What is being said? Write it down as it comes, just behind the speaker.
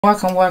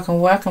Welcome,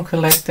 welcome, welcome,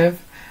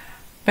 collective.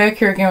 Back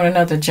here again with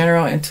another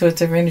general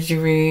intuitive energy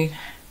read.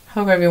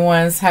 Hope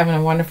everyone's having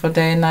a wonderful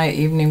day, night,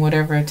 evening,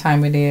 whatever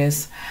time it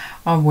is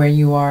on where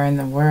you are in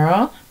the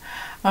world.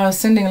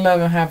 Sending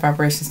love and high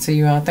vibrations to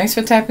you all. Thanks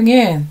for tapping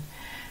in.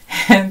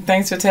 And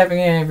thanks for tapping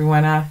in,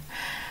 everyone. I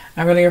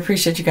really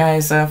appreciate you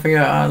guys for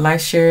your like,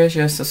 shares,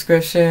 your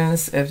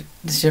subscriptions. If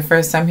this is your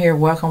first time here,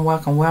 welcome,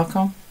 welcome,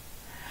 welcome.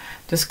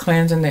 Just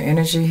cleansing the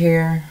energy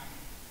here.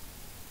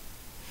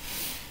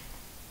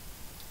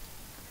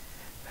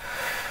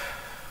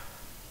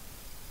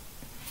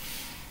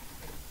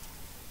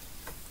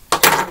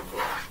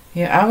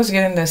 Yeah, I was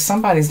getting that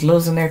somebody's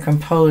losing their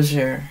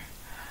composure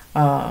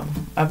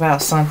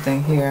about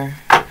something here.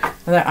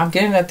 I'm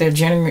getting that they're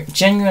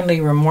genuinely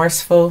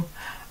remorseful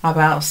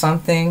about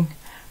something.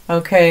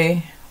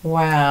 Okay,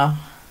 wow.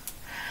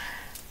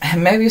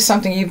 Maybe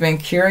something you've been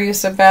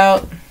curious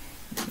about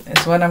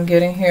is what I'm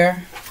getting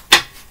here.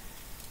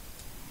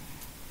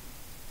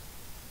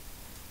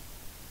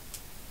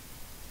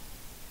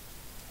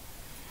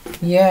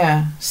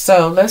 Yeah,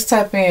 so let's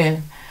tap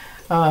in,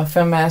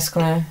 Femme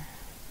Masculine,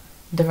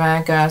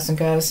 Divine Gods and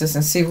Goddesses,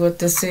 and see what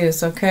this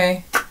is,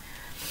 okay?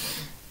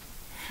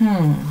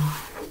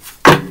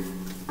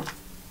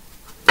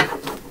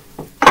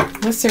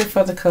 Let's hear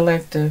for the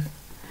collective.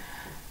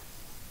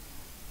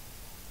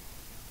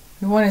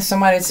 You wanted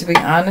somebody to be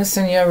honest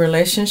in your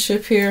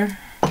relationship here.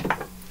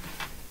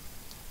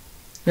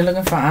 You're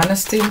looking for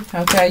honesty,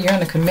 okay? You're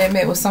in a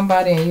commitment with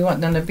somebody and you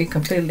want them to be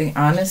completely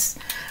honest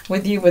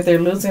with you, but they're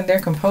losing their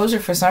composure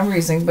for some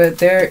reason, but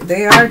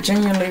they are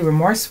genuinely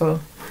remorseful,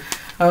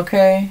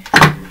 okay?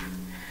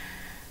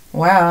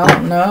 Wow, I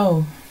don't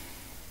know.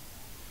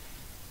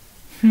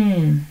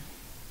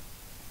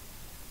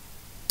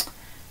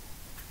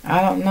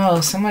 I don't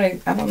know.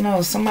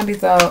 Somebody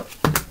thought,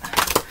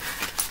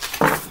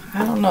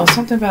 I don't know,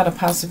 something about a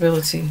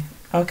possibility,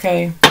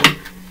 okay?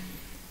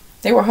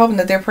 They were hoping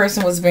that their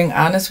person was being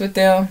honest with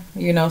them,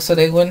 you know, so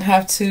they wouldn't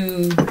have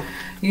to,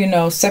 you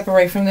know,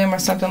 separate from them or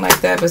something like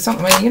that. But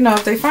something, you know,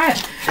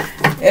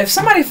 if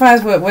somebody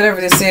finds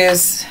whatever this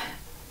is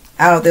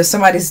out there,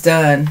 somebody's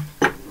done.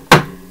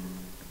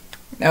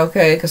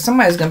 Okay, because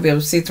somebody's going to be able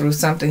to see through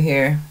something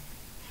here.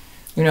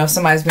 You know, if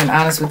somebody's been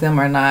honest with them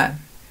or not.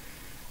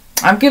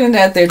 I'm getting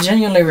that they're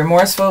genuinely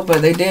remorseful,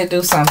 but they did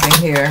do something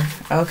here.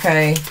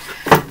 Okay,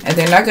 and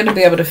they're not going to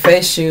be able to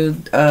face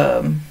you.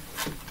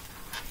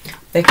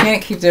 They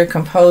can't keep their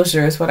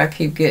composure is what I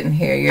keep getting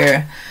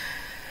here.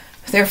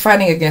 They're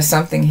fighting against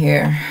something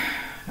here.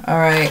 All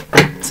right,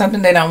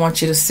 something they don't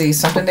want you to see,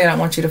 something they don't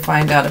want you to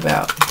find out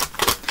about.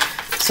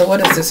 So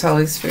what is this,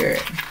 Holy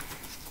Spirit?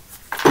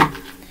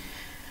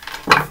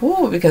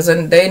 Ooh, because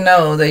they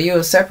know that you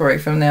will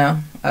separate from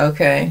them.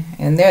 Okay,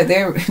 and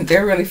they're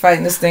really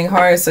fighting this thing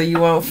hard, so you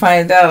won't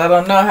find out. I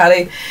don't know how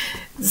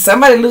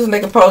somebody losing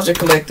their composure,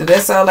 collective.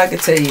 That's all I can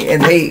tell you.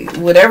 And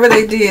whatever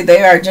they did,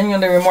 they are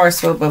genuinely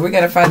remorseful. But we're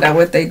gonna find out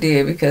what they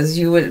did, because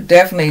you would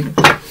definitely,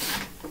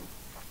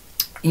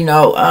 you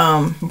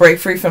know, break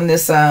free from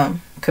this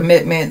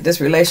commitment, this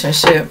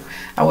relationship,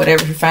 or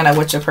whatever. If you find out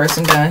what your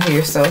person done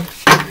here, so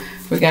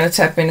we're gonna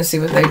tap in and see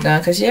what they've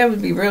done. Because yeah, it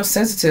would be real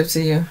sensitive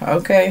to you.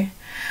 Okay.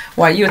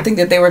 Why you would think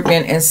that they were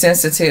being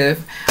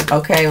insensitive,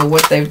 okay, with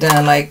what they've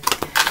done, like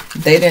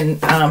they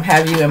didn't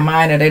have you in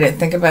mind, or they didn't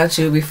think about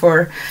you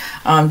before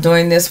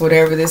doing this,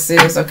 whatever this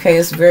is. Okay,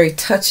 it's very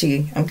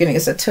touchy. I'm getting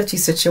it's a touchy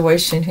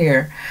situation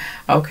here.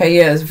 Okay,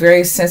 yeah, it's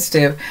very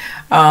sensitive,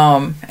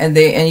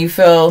 and you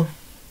feel,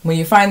 when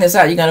you find this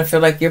out, you're gonna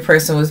feel like your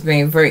person was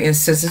being very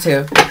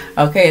insensitive.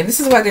 Okay, and this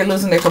is why they're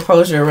losing their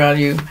composure around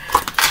you.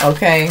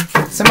 Okay,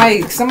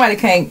 somebody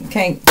can't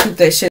keep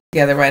their shit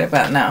together right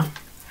about now.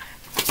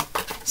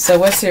 So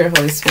what's here,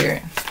 Holy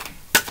Spirit?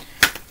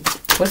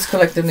 What's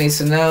collective needs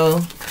to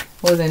know?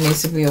 What they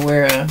needs to be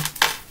aware of?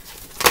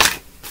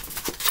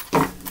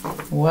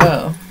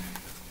 Whoa.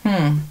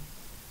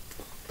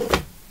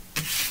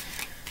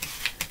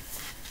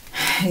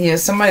 Yeah,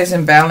 somebody's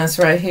in balance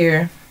right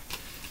here.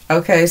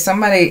 Okay,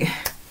 somebody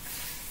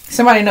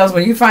knows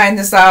when you find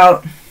this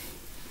out,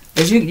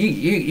 is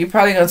you're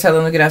probably gonna tell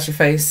them to get out your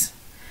face.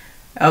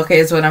 Okay,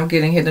 is what I'm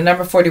getting here. The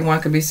number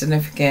 41 could be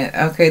significant.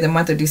 Okay, the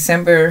month of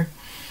December,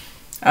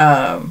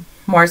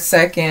 March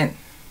 2nd.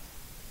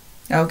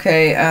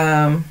 Okay,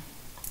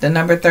 the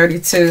number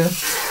 32,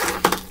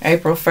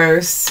 April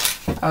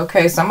 1st.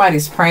 Okay,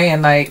 somebody's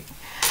praying, like,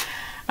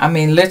 I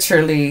mean,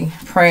 literally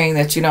praying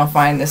that you don't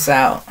find this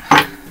out.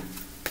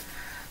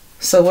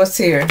 So what's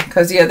here?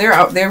 Because yeah,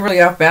 they're really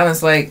off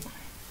balance. Like,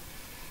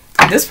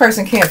 this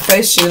person can't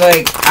face you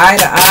like eye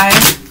to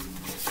eye.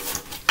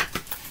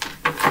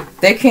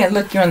 They can't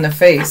look you in the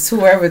face,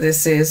 whoever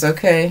this is.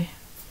 Okay,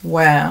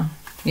 wow.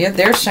 Yeah,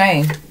 they're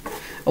ashamed,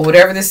 or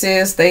whatever this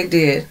is they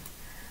did.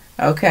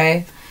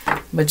 Okay,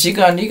 but you're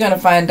gonna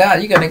find out.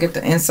 You're gonna get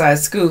the inside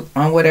scoop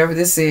on whatever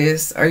this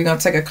is, or you're gonna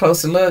take a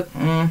closer look.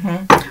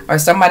 Or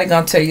somebody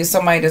gonna tell you,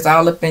 somebody that's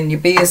all up in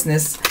your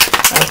business.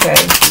 Okay,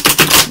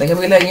 they're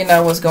gonna be letting you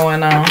know what's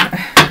going on.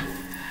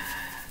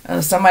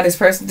 Somebody's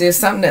person did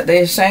something that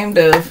they're ashamed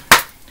of.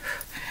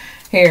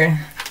 Here,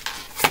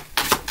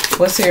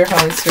 What's here,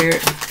 Holy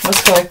Spirit?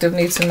 What's collective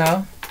need to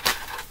know?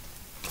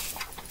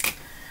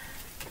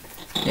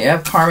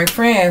 Yeah, karmic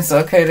friends.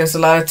 Okay, there's a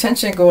lot of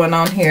tension going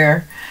on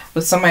here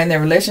with somebody in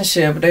their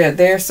relationship.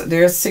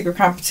 There's secret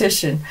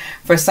competition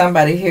for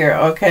somebody here.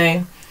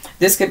 Okay,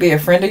 this could be a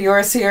friend of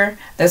yours here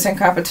that's in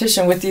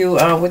competition with you,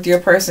 with your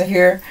person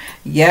here.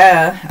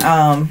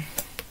 Yeah.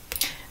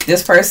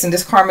 This person,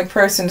 this karmic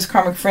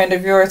friend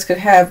of yours could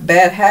have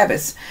bad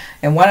habits,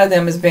 and one of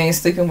them is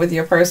sleeping with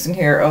your person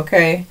here.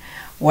 Okay,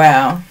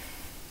 wow.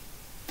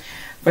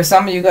 For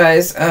some of you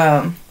guys,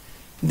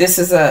 this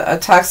is a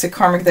toxic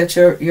karmic that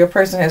your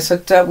person has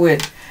hooked up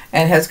with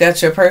and has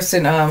got your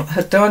person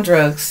hooked on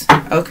drugs.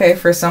 Okay,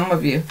 for some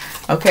of you.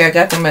 Okay, I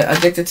got them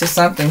addicted to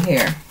something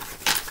here.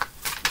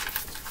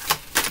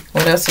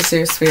 What else is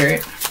here,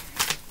 Spirit?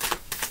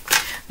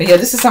 But yeah,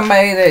 this is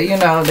somebody that, you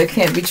know, that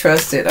can't be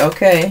trusted.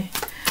 Okay.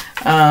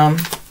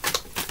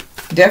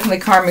 Definitely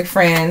karmic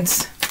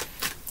friends.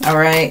 All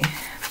right.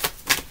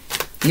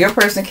 Your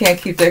person can't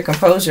keep their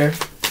composure.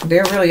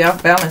 They're really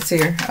off balance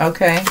here.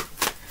 Okay.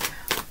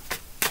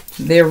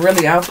 They're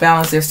really off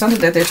balance. There's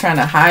something that they're trying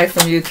to hide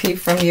from you, keep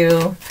from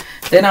you.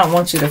 They don't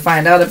want you to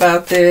find out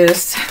about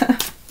this.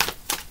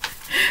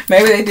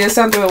 Maybe they did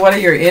something with one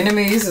of your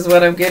enemies is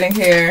what I'm getting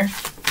here.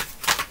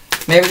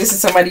 Maybe this is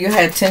somebody you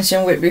had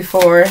tension with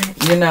before,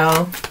 you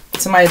know,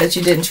 somebody that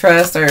you didn't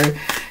trust, or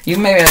you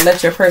maybe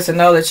let your person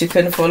know that you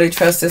couldn't fully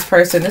trust this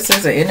person. This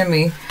is an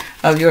enemy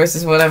of yours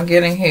is what I'm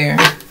getting here.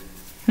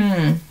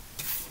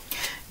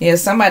 Yeah,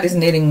 somebody's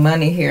needing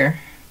money here.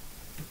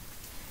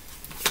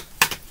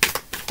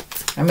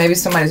 Or maybe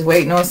somebody's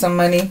waiting on some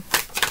money.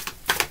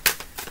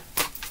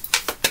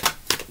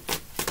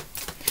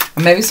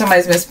 Or maybe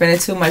somebody's been spending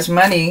too much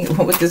money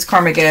with this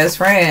karmic ass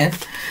friend.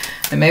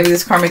 And maybe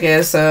this karmic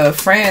ass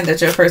friend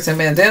that your person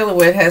been dealing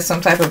with has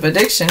some type of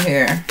addiction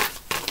here.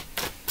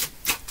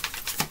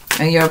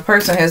 And your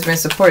person has been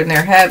supporting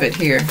their habit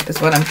here. Is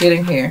what I'm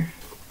getting here.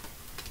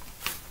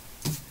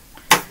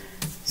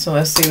 So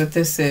let's see what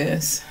this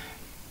is.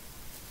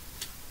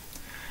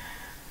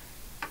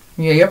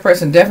 Yeah, your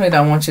person definitely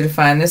don't want you to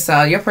find this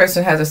out. Your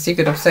person has a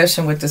secret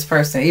obsession with this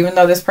person. Even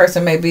though this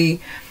person may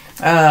be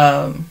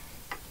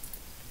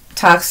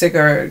toxic,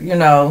 or, you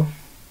know,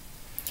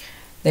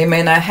 they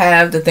may not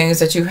have the things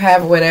that you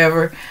have or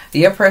whatever.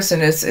 Your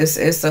person is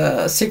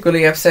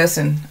secretly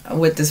obsessing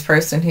with this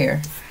person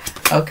here.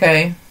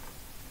 Okay.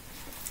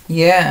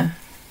 Yeah.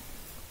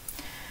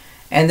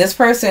 And this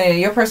person,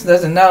 your person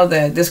doesn't know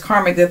that this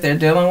karmic that they're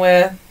dealing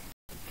with,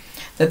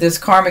 that this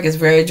karmic is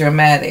very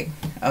dramatic.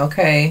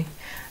 Okay.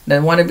 The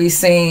want to be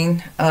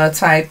seen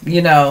type,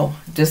 you know,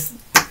 just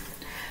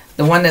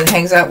the one that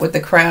hangs out with the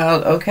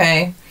crowd.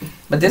 Okay.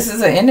 But this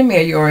is an enemy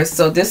of yours.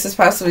 So this is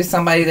possibly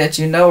somebody that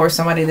you know, or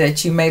somebody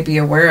that you may be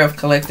aware of,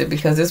 collective,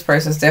 because this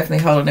person's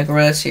definitely holding a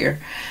grudge here.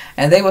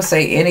 And they will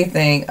say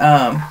anything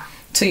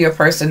to your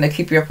person to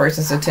keep your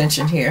person's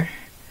attention here.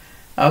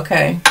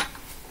 Okay.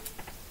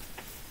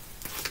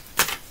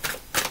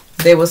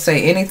 They will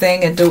say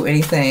anything and do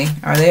anything,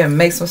 or they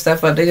make some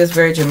stuff up. They're just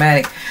very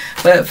dramatic.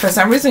 But for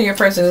some reason, your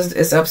person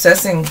is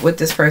obsessing with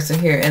this person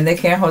here, and they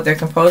can't hold their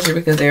composure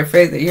because they're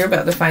afraid that you're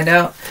about to find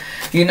out,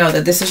 you know,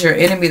 that this is your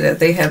enemy that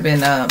they have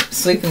been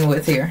sleeping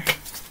with here.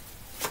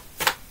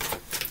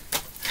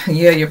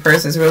 Yeah, your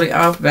person's really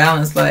off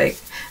balance. Like,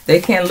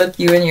 they can't look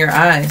you in your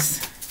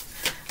eyes.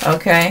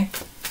 Okay.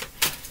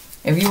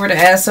 If you were to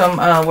ask them,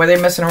 were they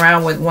messing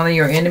around with one of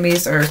your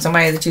enemies, or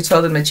somebody that you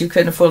told them that you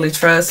couldn't fully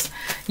trust,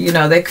 you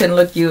know, they couldn't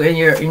look you in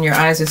your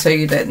eyes and tell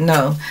you that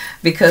no,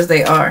 because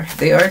they are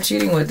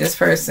cheating with this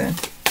person,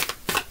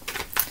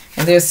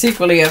 and they're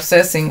secretly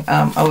obsessing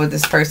over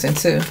this person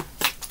too.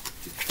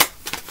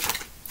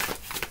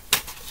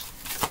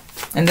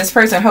 And this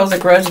person holds a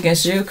grudge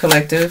against you,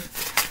 collective.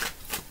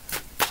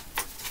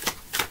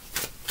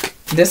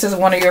 This is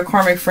one of your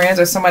karmic friends,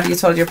 or somebody you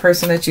told your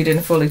person that you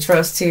didn't fully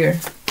trust here.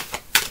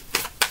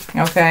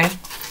 Okay,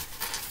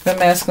 the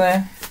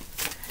masculine.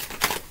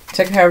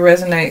 Check how it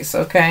resonates.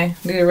 Okay,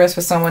 leave the rest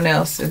for someone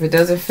else. If it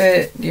doesn't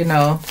fit, you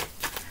know,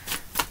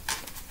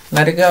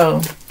 let it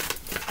go.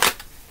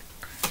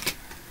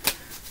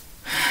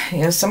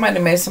 Yeah, somebody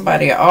made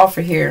somebody an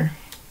offer here.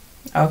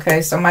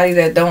 Okay, somebody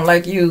that don't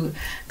like you,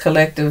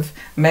 collective,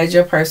 made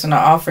your person an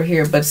offer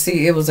here. But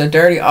see, it was a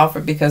dirty offer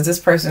because this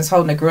person's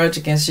holding a grudge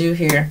against you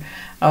here.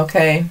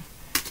 Okay,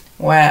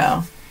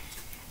 wow.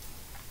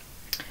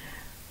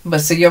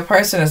 But see, your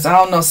person is, I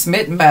don't know,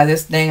 smitten by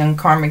this dang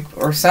karmic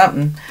or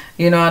something.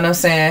 You know what I'm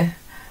saying?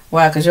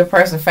 Wow, because your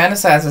person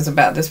fantasizes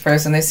about this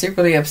person. They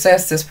secretly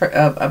obsess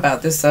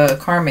about this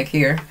karmic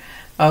here.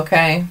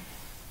 Okay.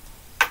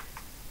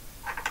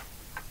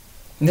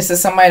 This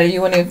is somebody that you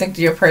wouldn't even think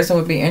that your person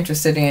would be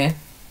interested in.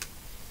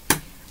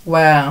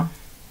 Wow.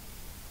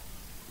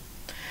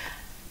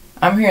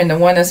 I'm hearing the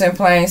one that's in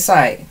plain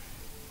sight.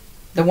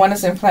 The one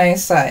that's in plain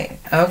sight.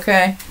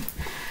 Okay.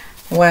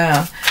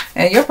 Wow.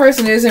 And your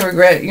person is in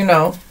regret, you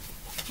know,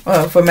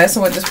 for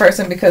messing with this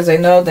person, because they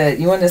know that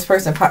you and this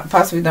person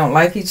possibly don't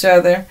like each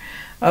other.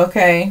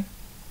 Okay.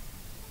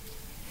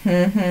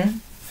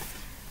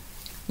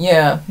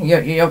 Yeah,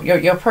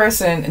 your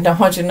person don't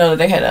want you to know that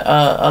they had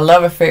a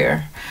love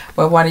affair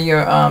with one of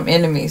your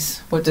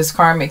enemies with this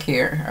karmic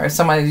here, or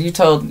somebody you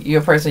told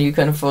your person you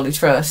couldn't fully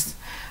trust.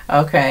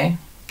 Okay.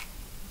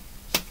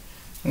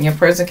 And your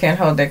person can't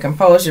hold their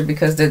composure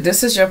because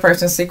this is your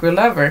person's secret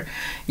lover.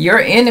 Your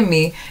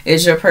enemy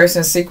is your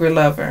person's secret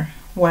lover.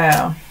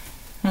 Wow.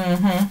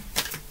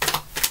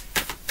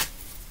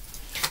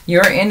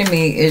 Your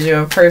enemy is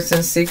your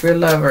person's secret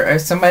lover, or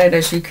somebody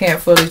that you can't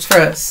fully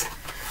trust.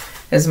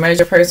 Has made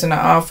your person an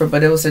offer,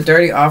 but it was a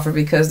dirty offer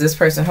because this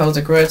person holds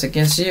a grudge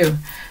against you.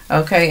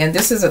 Okay, and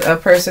this is a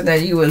person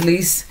that you at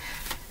least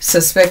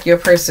suspect your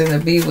person to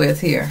be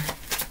with here.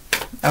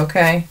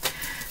 Okay,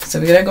 so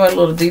we're going to go a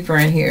little deeper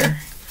in here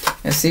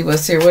and see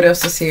what's here. What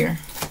else is here?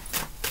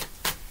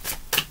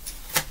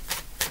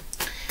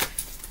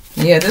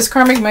 Yeah, this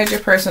karmic made your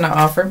person an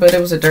offer, but it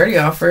was a dirty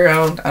offer. I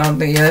don't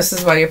think, yeah, this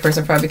is why your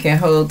person probably can't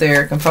hold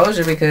their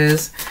composure,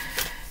 because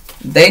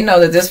they know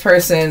that this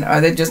person,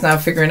 or they're just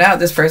not figuring out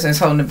this person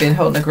has been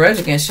holding a grudge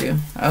against you.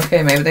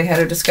 Okay, maybe they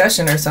had a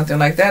discussion or something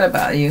like that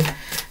about you,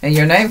 and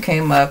your name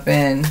came up,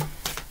 and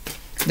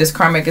this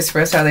karmic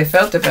expressed how they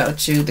felt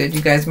about you, that you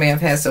guys may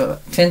have had some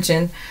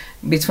tension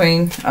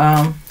between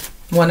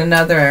one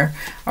another,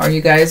 or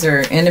you guys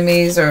are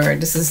enemies, or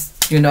this is,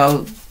 you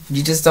know,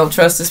 you just don't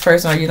trust this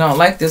person, or you don't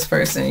like this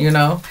person, you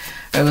know.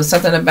 There was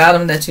something about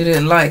them that you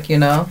didn't like, you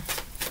know.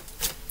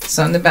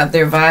 Something about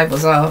their vibe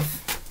was off.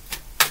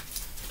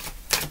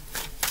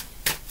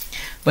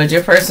 But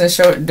your person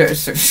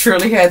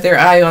surely had their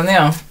eye on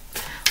them,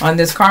 on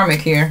this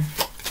karmic here,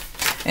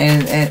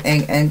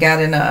 and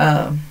got in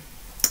a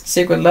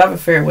secret love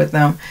affair with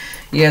them.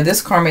 Yeah,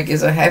 this karmic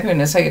is a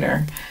happiness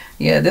hater.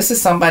 Yeah, this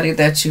is somebody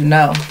that you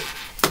know,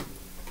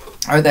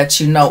 or that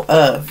you know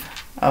of.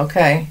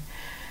 Okay,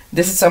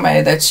 this is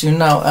somebody that you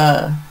know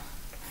of,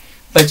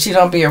 but you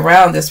don't be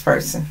around this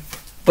person,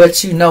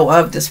 but you know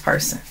of this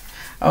person.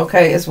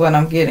 Okay, is what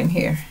I'm getting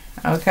here.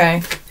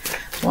 Okay,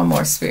 one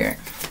more, spirit.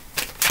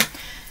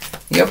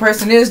 Your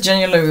person is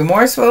genuinely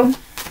remorseful,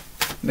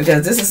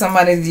 because this is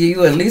somebody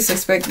you at least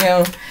expect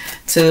them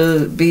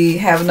to be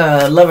having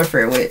a love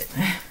affair with.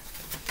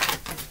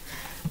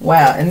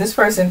 Wow, and this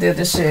person did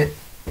this shit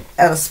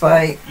out of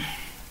spite.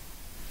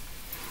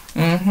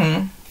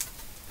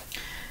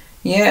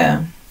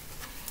 Yeah.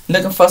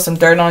 Looking for some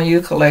dirt on you,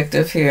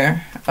 collective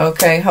here.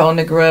 Okay,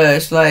 holding a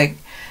grudge, like,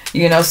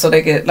 you know, so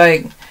they get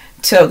like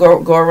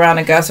go around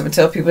and gossip and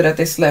tell people that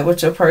they slept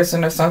with your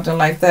person or something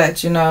like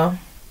that, you know.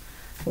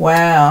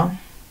 Wow.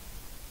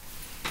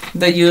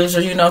 The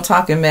usual, you know,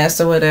 talking mess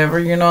or whatever,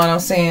 you know what I'm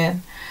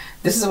saying?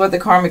 This is what the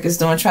karmic is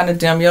doing, trying to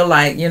dim your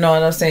light, you know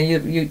what I'm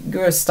saying?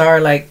 You're a star,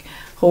 like,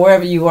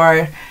 whoever you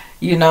are,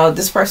 you know,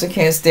 this person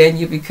can't stand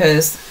you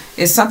because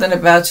it's something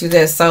about you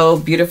that's so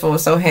beautiful and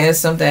so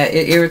handsome that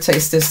it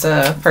irritates this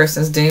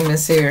person's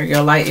demons here.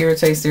 Your light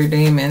irritates their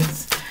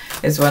demons,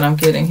 is what I'm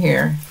getting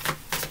here.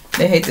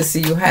 They hate to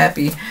see you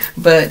happy,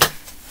 but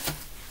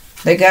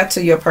they got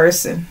to your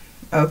person,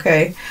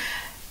 okay?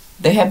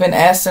 They have been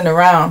asking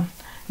around,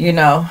 you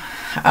know,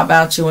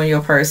 about you and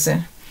your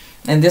person.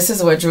 And this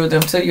is what drew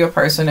them to your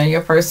person. And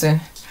your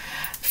person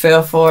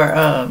fell for,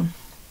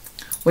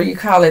 what do you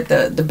call it?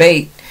 The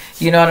bait.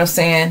 You know what I'm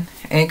saying?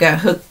 And got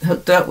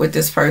hooked up with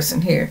this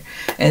person here.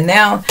 And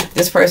now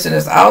this person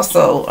is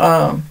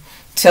also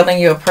telling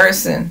your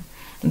person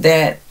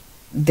that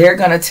they're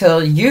going to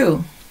tell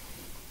you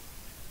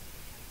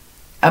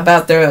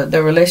about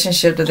the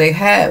relationship that they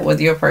had with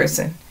your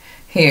person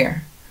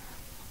here.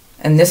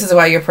 And this is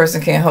why your person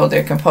can't hold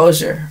their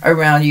composure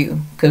around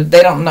you, because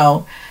they don't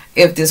know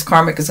if this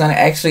karmic is going to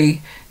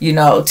actually, you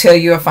know, tell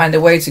you or find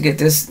a way to get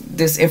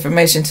this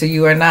information to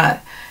you or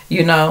not,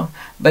 you know,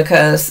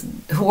 because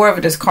whoever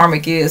this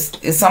karmic is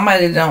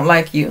somebody that don't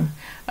like you.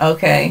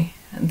 Okay,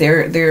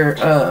 they're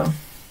an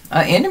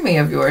enemy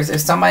of yours.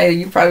 It's somebody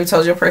you probably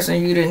told your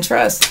person you didn't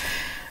trust,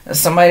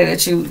 somebody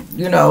that you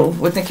know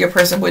would think your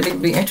person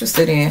wouldn't be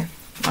interested in.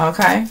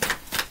 Okay.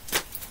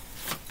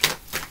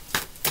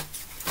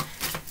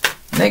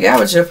 They got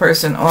with your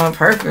person on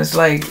purpose.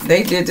 Like,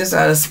 they did this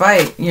out of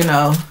spite, you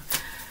know.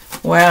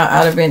 Wow,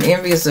 out of being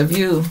envious of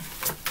you.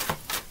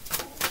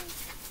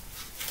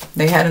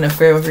 They had an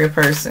affair with your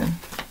person.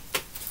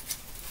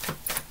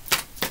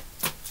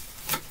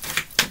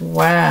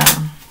 Wow.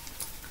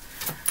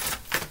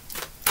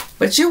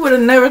 But you would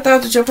have never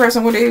thought that your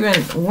person would have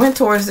even went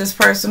towards this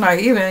person, or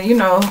even, you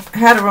know,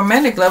 had a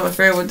romantic love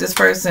affair with this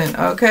person,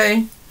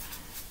 okay?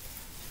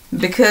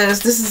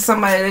 Because this is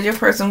somebody that your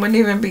person wouldn't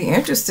even be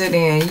interested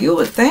in, you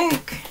would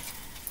think.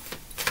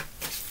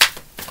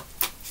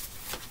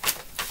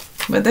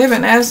 But they've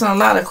been asking a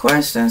lot of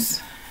questions.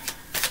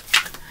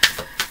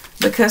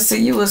 Because,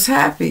 see, you was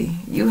happy.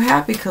 You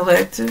happy,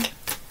 collective.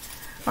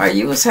 Or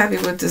you was happy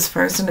with this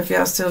person if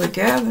y'all still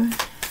together.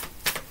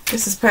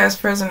 This is past,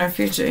 present, or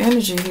future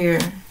energy here.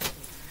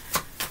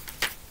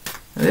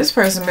 This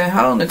person been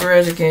holding a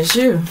grudge against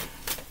you.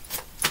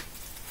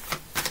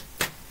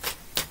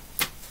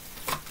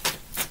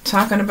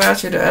 Talking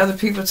about you to other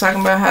people,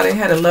 talking about how they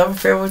had a love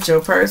affair with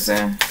your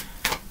person.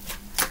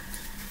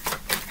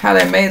 how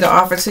they made the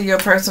offer to your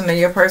person and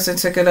your person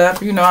took it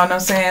up. You know what I'm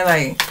saying?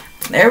 Like,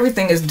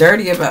 everything is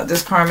dirty about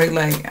this karmic.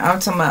 Like,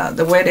 I'm talking about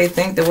the way they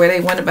think, the way they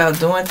went about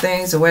doing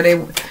things, the way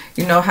they,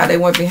 you know, how they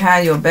went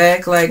behind your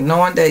back, like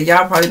knowing that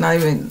y'all probably not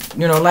even,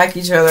 you know, like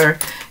each other.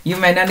 You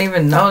may not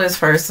even know this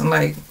person,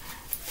 like,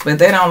 but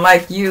they don't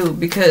like you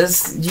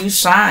because you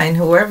shine,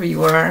 whoever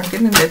you are. I'm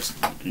getting that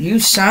you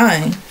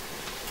shine.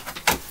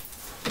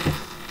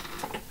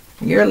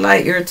 Your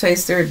light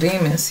irritates their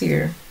demons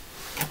here.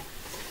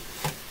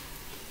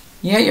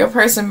 Yeah, your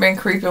person been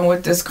creeping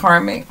with this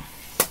karmic.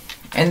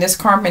 And this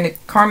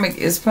karmic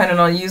is planning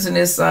on using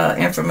this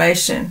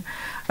information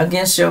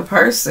against your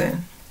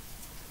person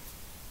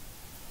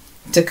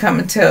to come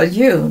and tell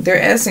you.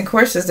 They're asking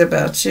questions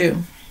about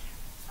you.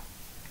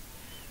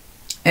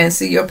 And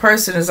see, your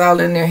person is all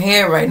in their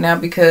head right now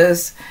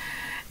because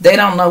they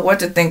don't know what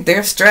to think.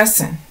 They're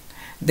stressing.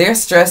 They're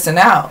stressing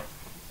out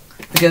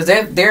because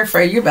they're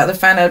afraid you're about to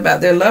find out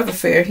about their love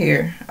affair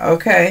here.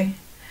 Okay?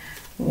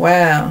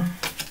 Wow.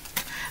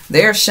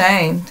 They're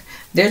ashamed.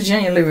 They're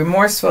genuinely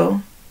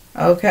remorseful.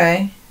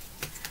 Okay.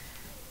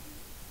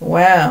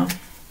 Wow.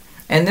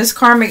 And this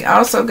karmic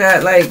also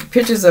got like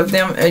pictures of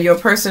them, your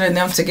person and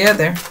them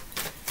together.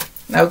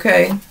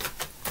 Okay.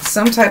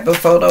 Some type of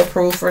photo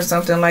proof or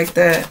something like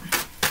that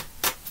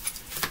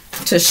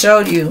to show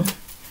you.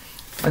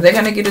 Are they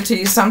going to get it to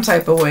you some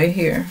type of way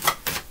here?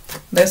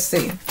 Let's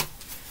see.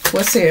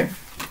 What's here?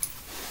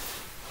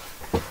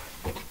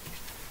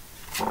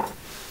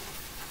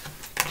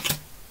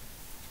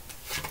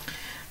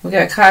 We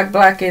got cock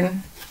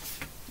blocking,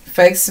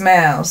 fake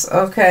smiles.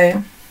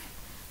 Okay.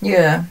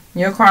 Yeah.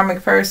 Your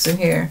karmic person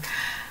here.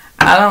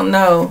 I don't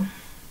know.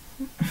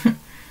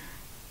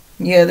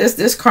 Yeah,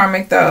 this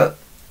karmic thought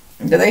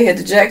that they hit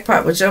the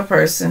jackpot with your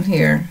person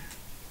here.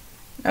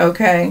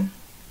 Okay.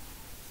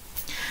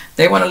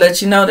 They want to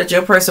let you know that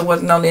your person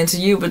wasn't only into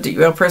you, but that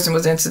your person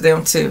was into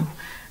them too.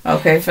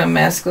 Okay, from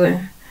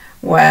masculine.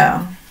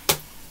 Wow.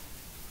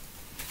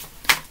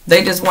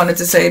 They just wanted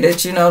to say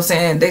that, you know what I'm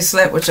saying, they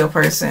slept with your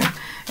person.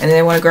 And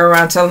they want to go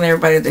around telling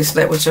everybody that they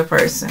slept with your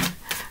person.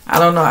 I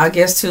don't know. I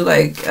guess to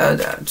like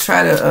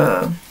try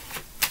to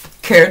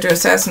character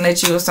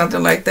assassinate you or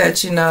something like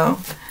that, you know.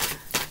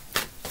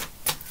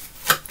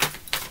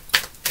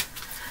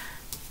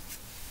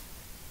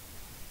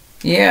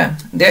 Yeah.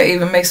 They'll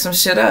even make some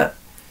shit up.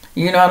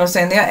 You know what I'm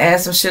saying? They'll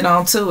add some shit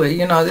onto it.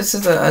 You know, this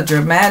is a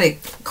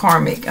dramatic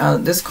karmic.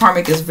 This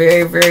karmic is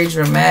very, very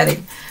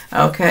dramatic.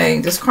 Okay,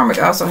 this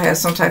karmic also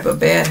has some type of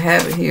bad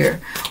habit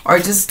here, or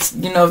just,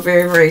 you know,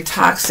 very, very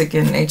toxic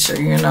in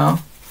nature, you know.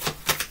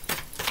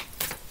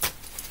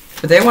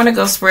 But they want to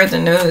go spread the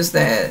news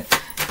that,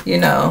 you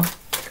know,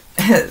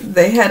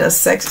 they had a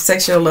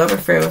sexual love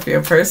affair with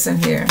your person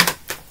here.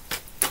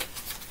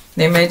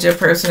 They made your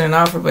person an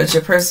offer, but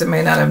your person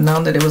may not have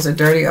known that it was a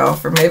dirty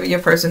offer. Maybe your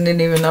person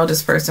didn't even know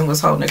this person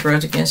was holding a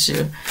grudge against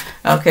you.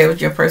 Okay,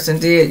 but your person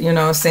did, you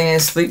know what I'm saying,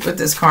 sleep with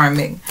this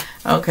karmic.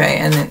 Okay,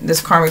 and then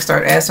this karmic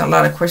started asking a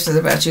lot of questions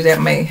about you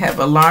that may have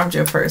alarmed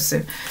your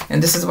person.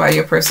 And this is why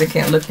your person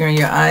can't look you in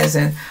your eyes,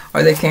 and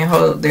or they can't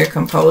hold their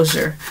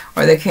composure.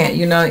 Or they can't,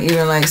 you know,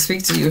 even like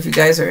speak to you if you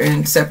guys are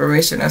in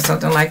separation or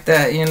something like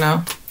that, you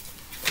know.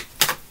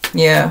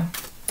 Yeah.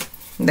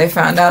 They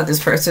found out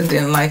this person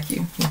didn't like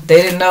you.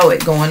 They didn't know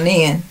it going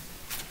in.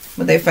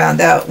 But they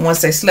found out once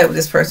they slept with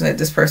this person that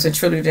this person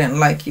truly didn't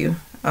like you.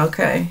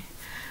 Okay.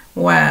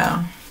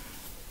 Wow.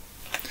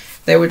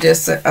 They were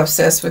just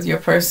obsessed with your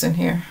person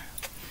here.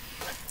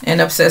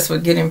 And obsessed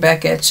with getting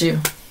back at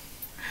you.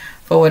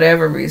 For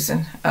whatever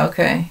reason.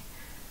 Okay.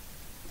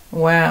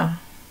 Wow.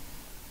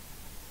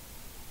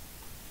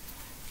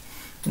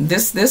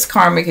 This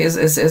karmic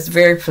is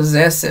very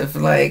possessive.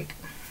 Like,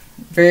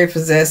 very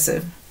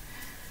possessive.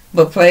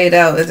 But played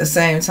out at the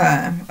same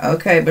time.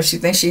 Okay, but she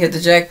thinks she hit the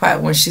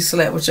jackpot when she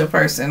slept with your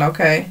person.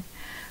 Okay.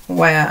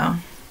 Wow.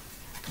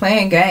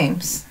 Playing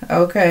games.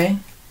 Okay.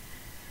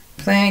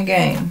 Playing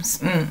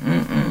games.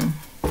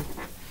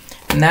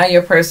 Now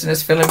your person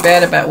is feeling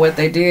bad about what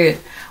they did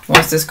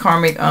once this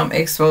karmic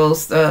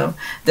exposed that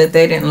they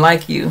didn't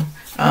like you.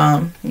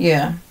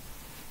 Yeah.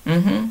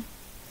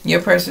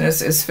 Your person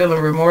is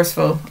feeling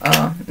remorseful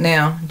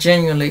now.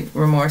 Genuinely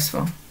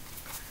remorseful.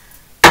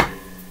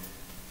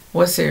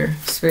 What's here,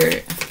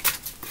 Spirit?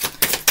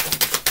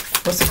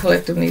 What's the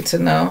collective need to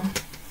know?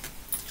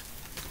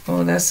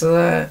 Oh, that's a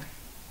lot.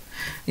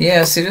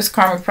 Yeah, see, this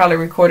karmic probably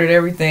recorded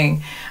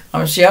everything.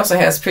 She also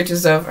has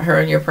pictures of her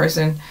and your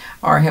person,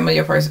 or him and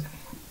your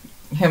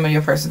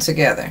person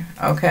together.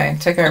 Okay,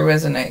 take how it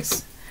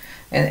resonates.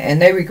 And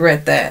they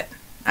regret that.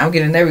 I'm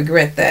getting they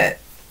regret that.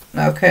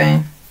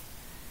 Okay.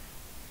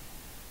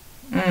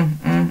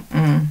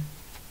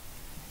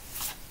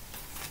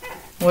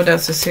 What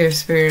else is here,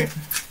 Spirit?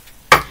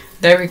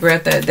 They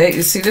regret that.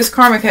 They see this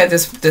karmic had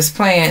this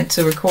plan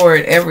to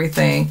record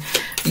everything,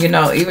 you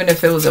know, even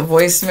if it was a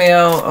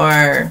voicemail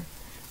or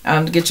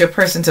get your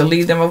person to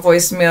leave them a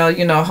voicemail,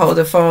 you know, hold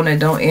the phone and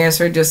don't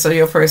answer just so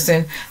your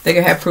person, they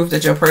can have proof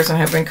that your person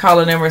have been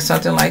calling them or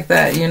something like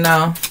that, you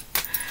know.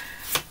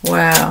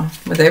 Wow.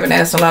 But they've been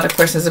asking a lot of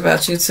questions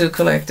about you too,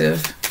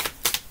 collective.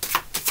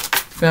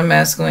 from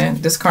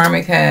masculine. This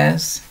karmic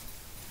has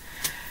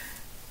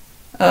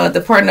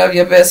the partner of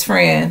your best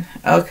friend.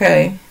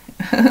 Okay.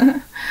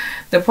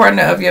 The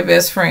partner of your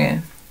best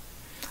friend.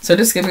 So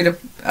this could be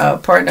the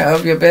partner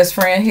of your best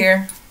friend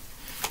here.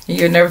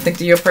 You never think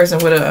that your person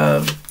would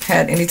have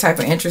had any type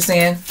of interest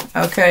in.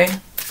 Okay.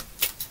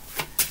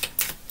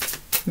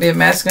 Be a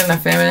masculine or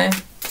feminine.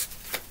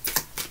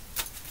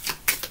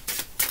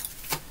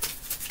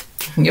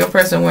 Your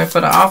person went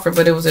for the offer,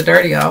 but it was a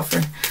dirty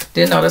offer.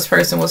 Didn't know this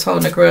person was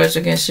holding a grudge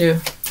against you.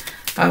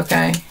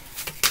 Okay.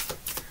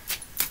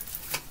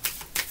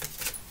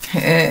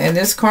 And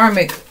this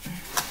karmic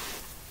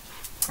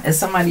is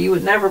somebody you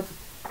would never,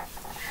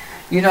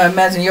 you know,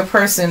 imagine your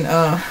person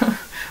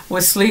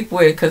would sleep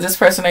with, because this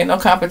person ain't no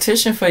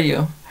competition for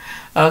you.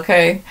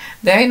 Okay.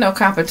 There ain't no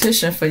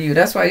competition for you.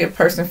 That's why your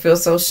person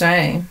feels so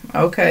shame.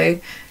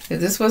 Okay. If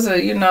this was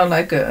a, you know,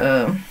 like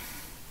a...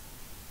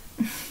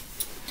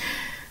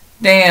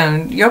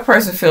 damn, your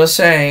person feels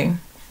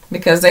shame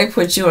because they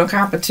put you in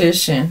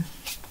competition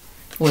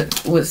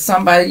with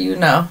somebody you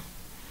know.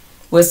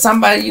 With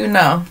somebody you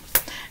know.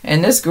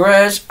 And this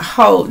grudge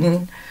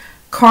holding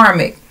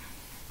karmic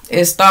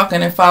is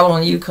stalking and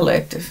following you,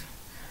 collective.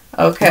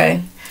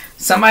 Okay.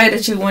 Somebody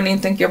that you wouldn't even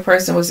think your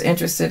person was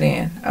interested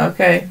in.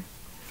 Okay.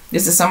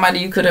 This is somebody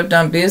you could have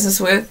done business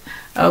with.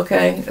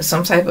 Okay.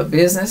 Some type of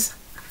business.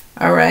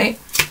 All right.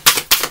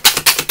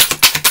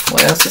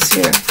 What else is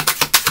here?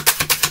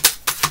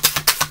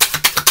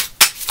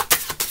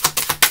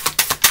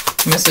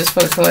 Message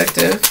for the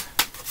collective.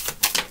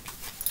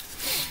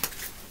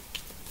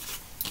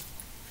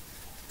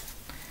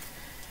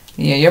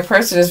 Yeah, your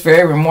person is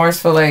very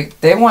remorseful. Like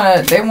they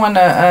wanna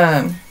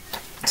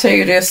tell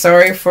you they're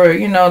sorry for,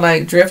 you know,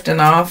 like drifting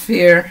off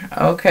here.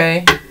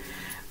 Okay.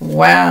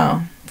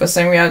 Wow. For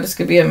some of y'all, this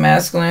could be a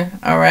masculine.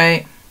 All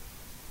right.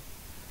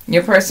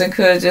 Your person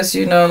could just,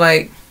 you know,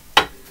 like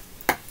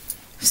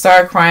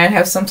start crying,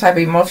 have some type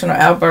of emotional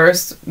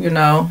outburst, you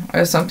know,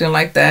 or something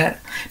like that,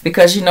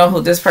 because you know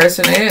who this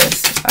person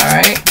is. All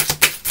right.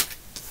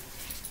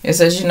 It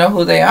says you know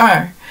who they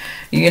are.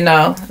 You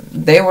know,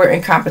 they were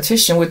in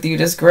competition with you,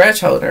 this grudge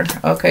holder.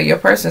 Okay, your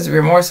person is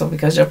remorseful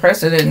because your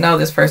person didn't know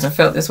this person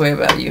felt this way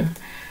about you.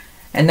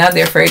 And now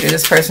they're afraid that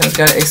this person is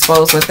going to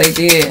expose what they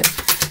did.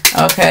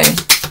 Okay.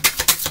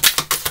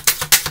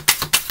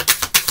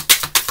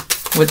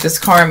 With this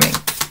karmic.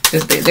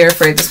 They're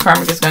afraid this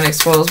karmic is going to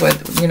expose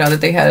what, you know, that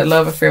they had a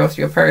love affair with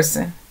your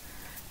person.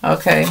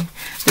 Okay.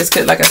 This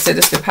could, like I said,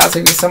 this could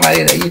possibly be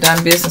somebody that you've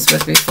done business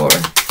with before.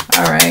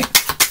 All right.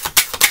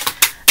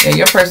 Yeah,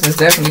 your person is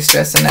definitely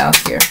stressing out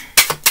here.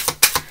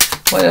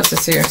 What else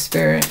is here,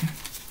 Spirit?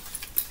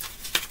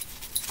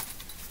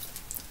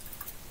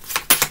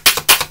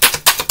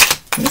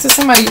 This is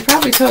somebody you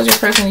probably told your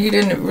person you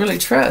didn't really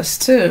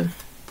trust, too.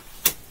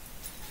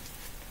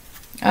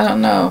 I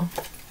don't know.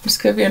 This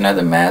could be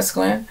another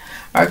masculine,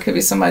 or it could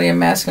be somebody in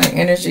masculine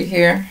energy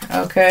here.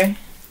 Okay.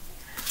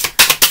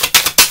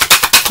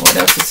 What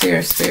else is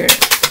here, Spirit?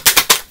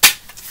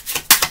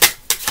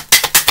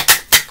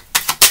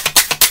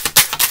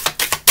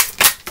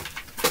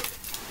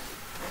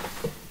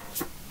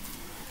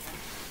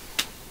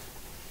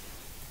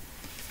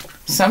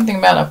 Something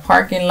about a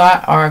parking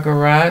lot or a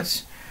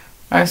garage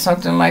or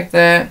something like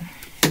that.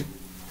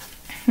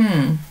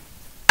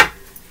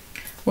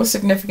 What's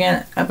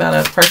significant about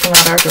a parking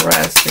lot or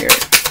garage, Spirit?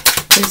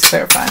 Please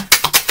clarify.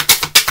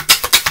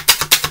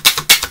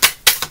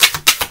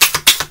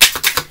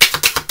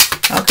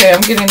 Okay,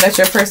 I'm getting that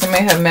your person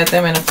may have met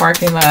them in a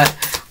parking lot,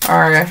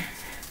 or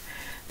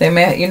they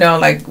may, you know,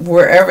 like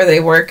wherever they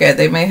work at,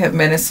 they may have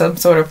met in some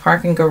sort of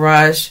parking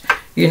garage,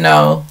 you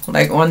know,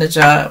 like on the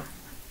job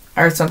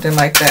or something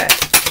like that.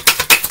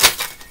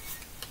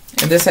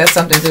 If this has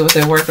something to do with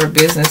their work or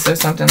business or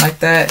something like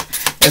that,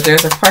 if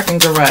there's a parking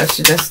garage,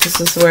 this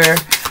is where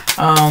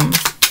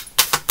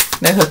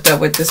they hooked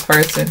up with this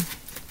person.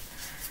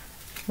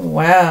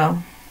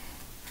 Wow.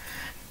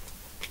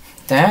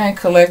 Dang,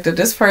 collective.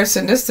 This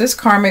person, this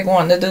karmic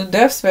wanting to do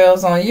death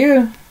spells on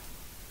you.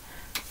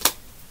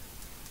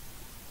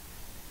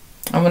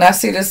 And when I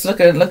see this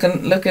looking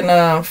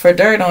for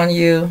dirt on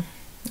you,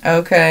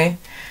 okay,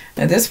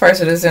 and this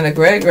person is in a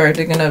graveyard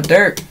digging up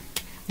dirt.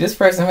 This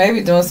person may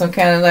be doing some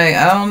kind of, like,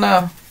 I don't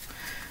know,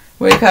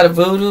 what do you call it,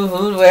 voodoo,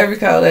 whatever you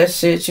call that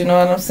shit, you know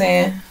what I'm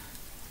saying?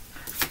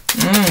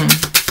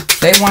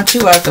 They want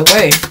you out the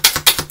way.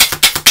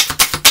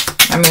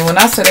 I mean, when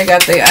I say they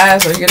got their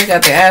eyes on you, they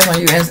got their eyes on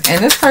you.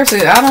 And this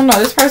person, I don't know,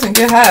 this person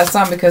get high or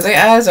something, because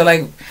their eyes are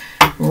like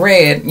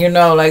red, you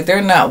know, like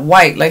they're not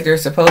white like they're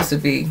supposed to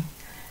be.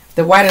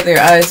 The white of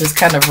their eyes is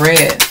kind of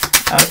red,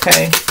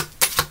 okay?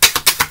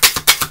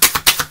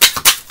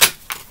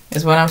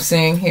 Is what I'm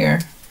seeing here.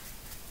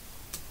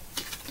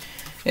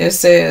 It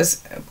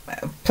says,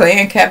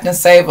 playing Captain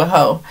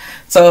Save-A-Ho.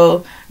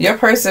 So your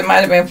person might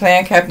have been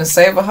playing Captain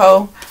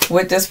Save-A-Ho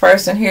with this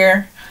person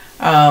here.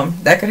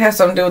 That could have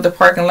something to do with the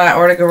parking lot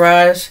or the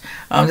garage.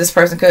 This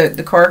person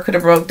the car could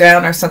have broke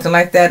down or something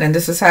like that, and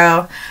this is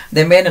how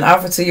they made an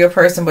offer to your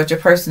person, but your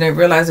person didn't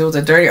realize it was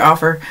a dirty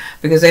offer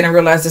because they didn't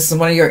realize this is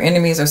one of your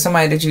enemies or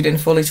somebody that you didn't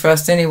fully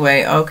trust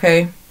anyway,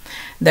 okay?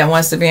 That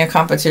wants to be in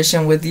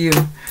competition with you,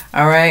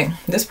 all right?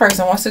 This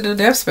person wants to do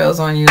death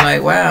spells on you,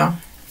 like, wow.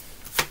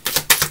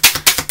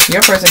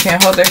 Your person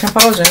can't hold their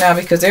composure now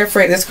because they're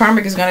afraid this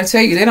karmic is going to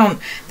tell you. They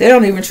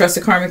don't even trust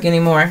the karmic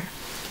anymore.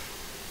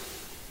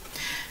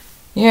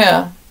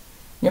 Yeah.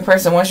 Your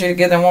person wants you to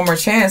give them one more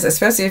chance,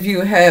 especially if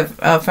you have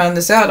found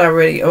this out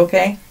already,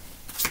 okay?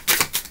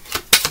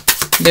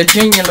 They're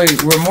genuinely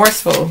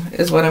remorseful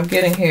is what I'm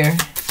getting here.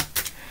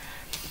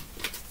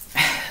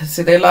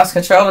 See, they lost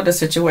control of the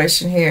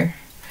situation here.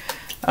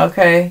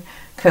 Okay?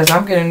 Because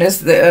I'm getting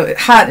this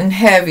hot and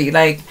heavy.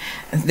 Like,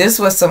 this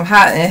was some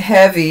hot and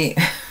heavy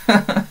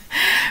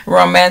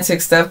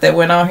romantic stuff that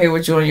went on here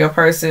with you and your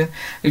person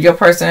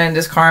and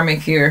this karmic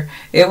here.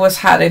 It was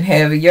hot and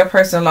heavy. Your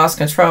person lost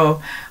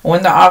control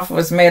when the offer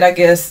was made. I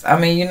guess, I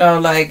mean, you know,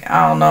 like,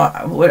 I don't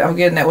know what I'm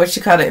getting at, what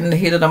you call it, in the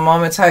heat of the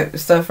moment type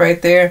stuff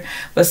right there.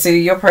 But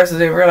see, your person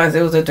didn't realize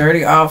it was a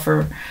dirty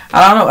offer.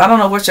 I don't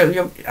know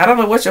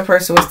what your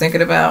person was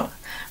thinking about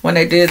when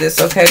they did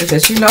this, okay?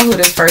 Because you know who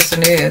this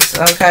person is,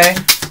 okay?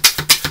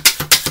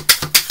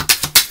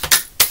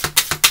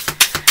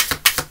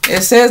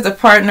 It says the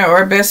partner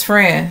or best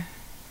friend.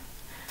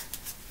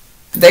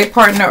 They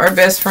partner or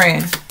best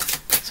friend.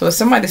 So it's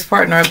somebody's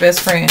partner or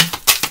best friend.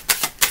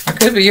 Or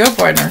could be your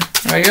partner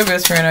or your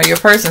best friend or your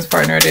person's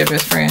partner or their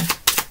best friend.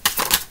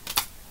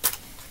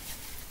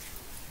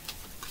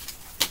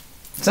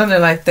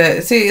 Something like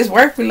that. See, it's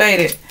work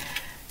related.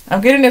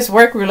 I'm getting this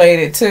work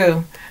related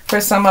too. For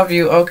some of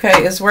you,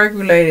 okay, it's work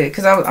related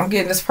because I'm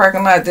getting this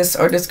parking lot, this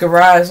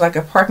garage, like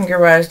a parking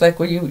garage, like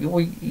where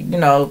you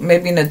know,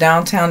 maybe in the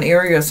downtown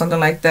area or something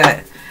like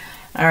that.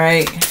 All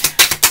right,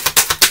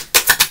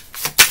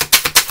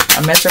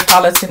 a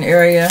metropolitan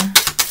area.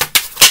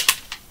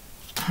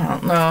 I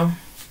don't know.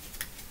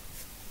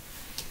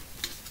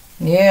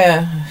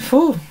 Yeah,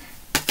 whew.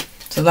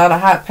 It's a lot of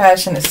hot,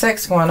 passionate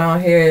sex going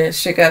on here.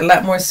 Shit got a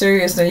lot more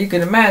serious than you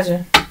could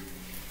imagine.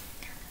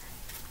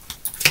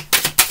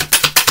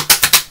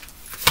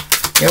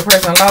 Your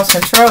person lost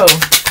control.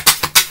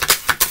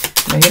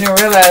 And he didn't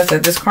realize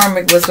that this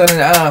karmic was going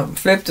to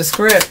flip the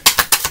script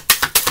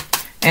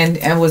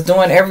and was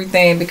doing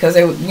everything because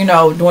they, you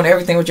know, doing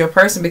everything with your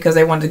person because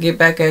they wanted to get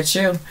back at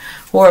you.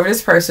 Whoever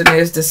this person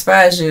is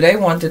despise you. They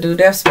want to do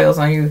death spells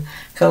on you,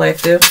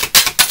 collective.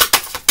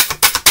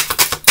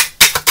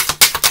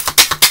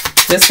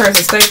 This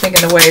person stay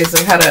thinking the ways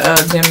of how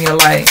to dim your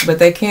light, but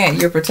they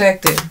can't. You're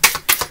protected.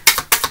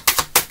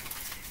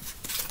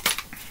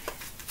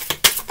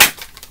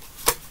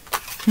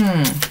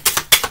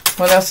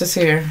 What else is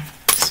here,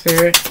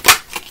 Spirit?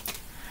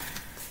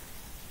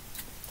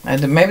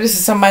 And maybe this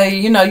is somebody,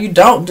 you know, you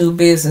don't do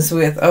business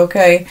with,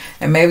 okay?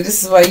 And maybe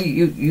this is why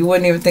you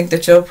wouldn't even think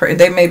that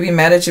they may be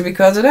mad at you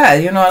because of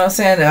that. You know what I'm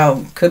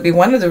saying? Could be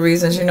one of the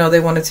reasons, you know, they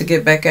wanted to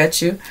get back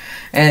at you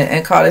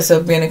and call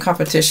themselves being in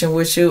competition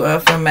with you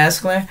from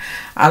masculine.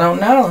 I don't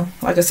know.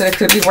 Like I said, it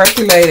could be work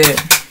related.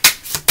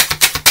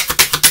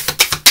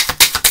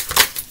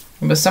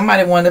 But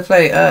somebody wanted to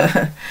play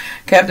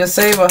Captain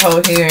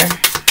Save-A-Ho here.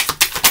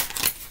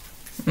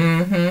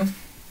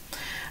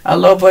 A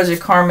low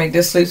budget karmic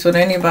that sleeps with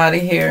anybody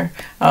here.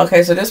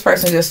 Okay, so this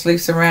person just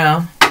sleeps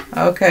around.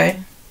 Okay.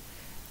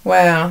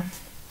 Wow.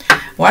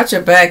 Watch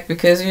your back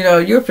because, you know,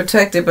 you're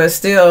protected, but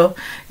still,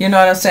 you know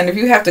what I'm saying? If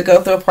you have to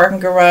go through a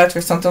parking garage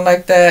or something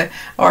like that,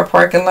 or a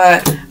parking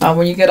lot,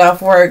 when you get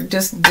off work,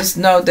 just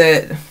know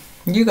that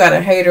you got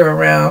a hater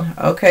around,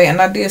 okay? And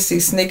I did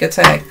see sneak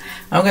attack.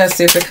 I'm going to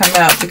see if it come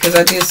out because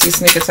I did see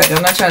sneak attack.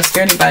 I'm not trying to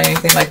scare anybody or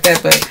anything like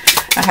that,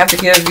 but I have to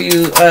give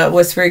you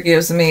what Spirit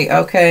gives me,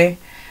 okay?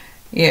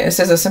 Yeah, it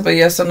says a simple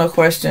yes or no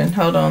question.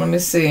 Hold on, let me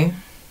see.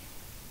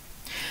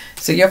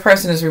 So your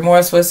person is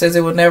remorseful. It says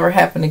it will never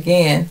happen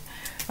again,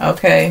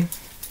 okay?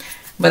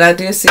 But I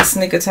did see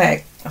sneak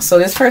attack. So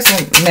this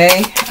person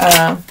may,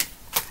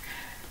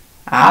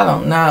 I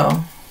don't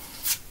know,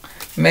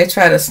 may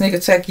try to sneak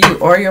attack you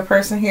or your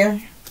person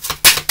here.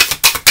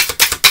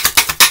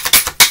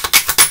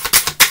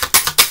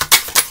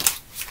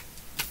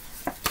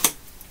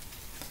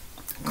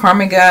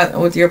 Karma got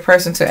with your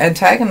person to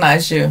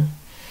antagonize you.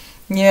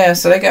 Yeah,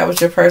 so they got with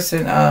your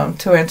person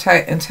to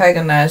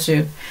antagonize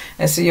you.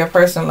 And so your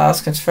person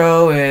lost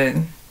control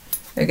and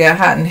it got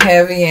hot and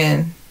heavy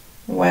and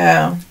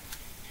wow.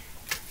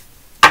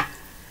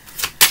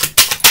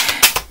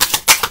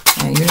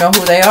 And you know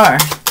who they are.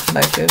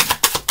 Like this.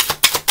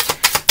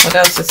 What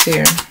else is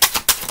here?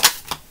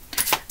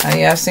 Oh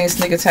yeah, I've seen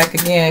sneak attack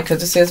again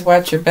because it says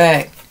watch your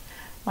back.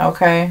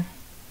 Okay.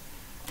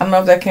 I don't know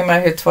if that came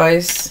out here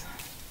twice.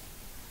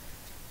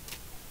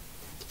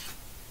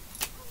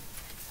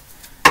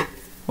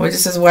 Well, it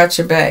just says watch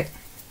your back.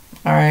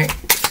 Alright.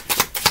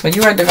 But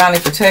you are divinely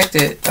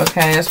protected.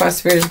 Okay. That's why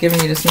Spirit is giving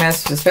you this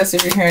message. Especially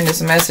if you're hearing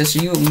this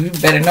message, you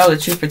better know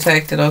that you're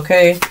protected.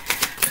 Okay.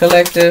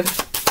 Collective.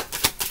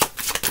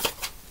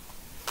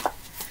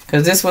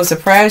 Because this will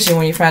surprise you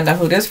when you find out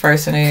who this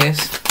person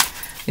is.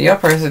 Your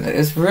person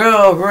is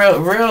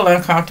real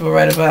uncomfortable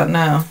right about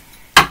now.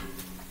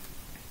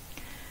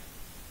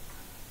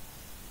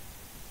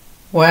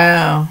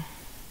 Wow.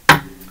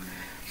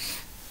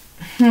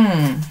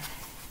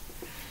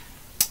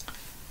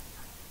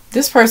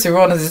 This person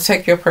wanted to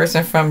take your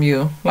person from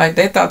you. Like,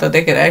 they thought that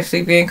they could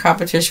actually be in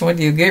competition with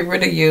you, get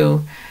rid of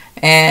you.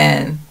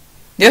 And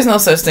there's no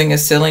such thing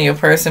as stealing your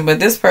person. But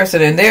this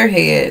person in their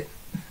head,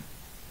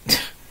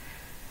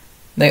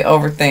 they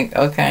overthink.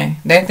 Okay.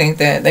 They think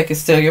that they could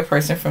steal your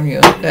person from you.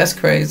 That's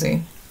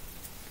crazy.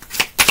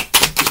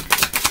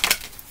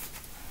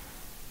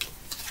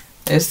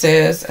 It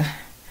says,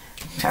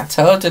 I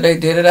told you they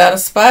did it out of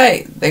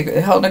spite.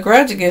 They hold a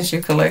grudge against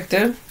you,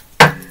 collective.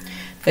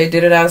 They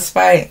did it out of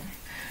spite.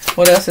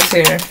 What else is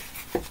here?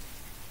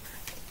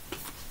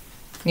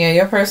 Yeah,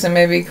 your person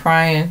may be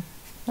crying.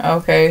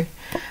 Okay.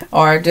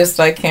 Or just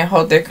like can't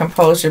hold their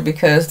composure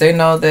because they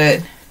know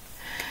that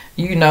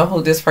you know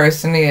who this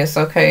person is.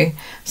 Okay.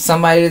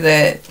 Somebody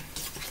that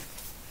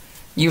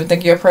you would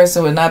think your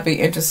person would not be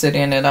interested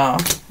in at all.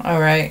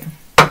 Alright.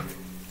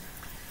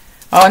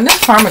 Oh, and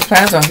this karmic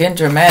plans on getting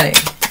dramatic.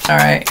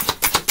 Alright.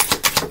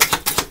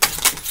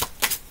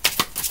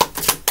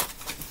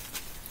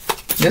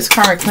 This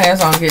karmic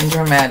plans on getting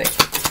dramatic.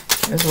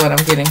 Is what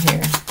I'm getting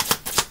here.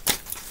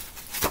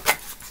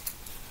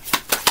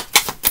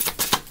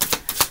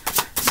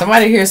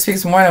 Somebody here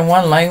speaks more than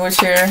one language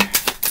here.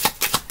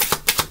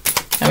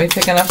 Are we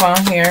picking up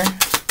on here?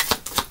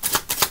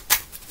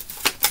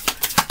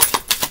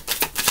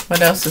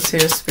 What else is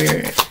here,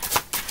 Spirit?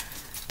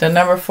 The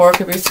number 4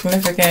 could be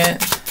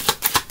significant.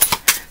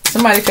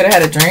 Somebody could have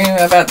had a dream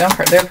about them,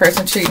 their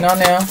person cheating on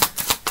them.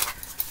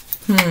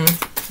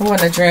 It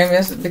wasn't a dream.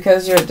 It's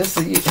because you're this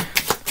is you.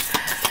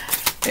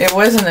 It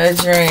wasn't a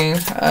dream.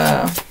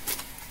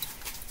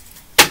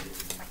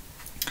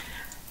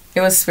 It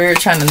was Spirit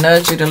trying to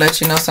nudge you to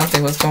let you know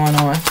something was going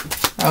on.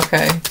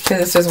 Okay.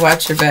 Because it says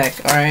watch your back.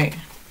 Alright.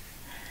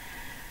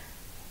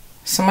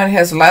 Somebody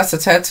has lots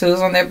of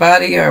tattoos on their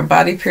body or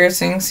body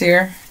piercings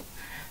here.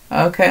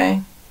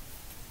 Okay.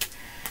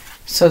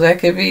 So that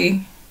could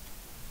be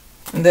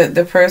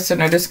the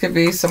person, or this could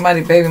be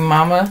somebody baby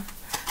mama.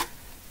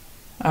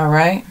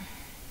 Alright.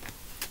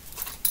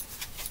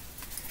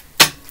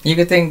 You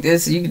could think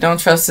this, you don't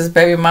trust this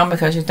baby mama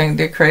because you think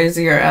they're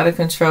crazy or out of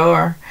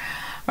control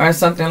or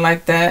something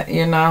like that,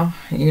 you know.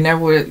 You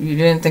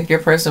didn't think your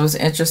person was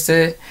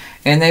interested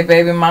in their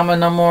baby mama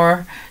no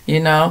more, you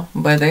know,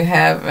 but they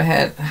have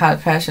had hot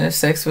passionate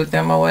sex with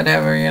them or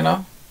whatever, you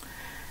know.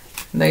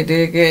 They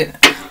did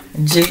get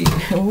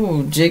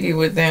jiggy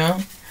with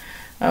them.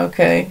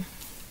 Okay.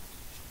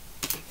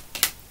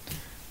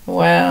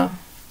 Wow.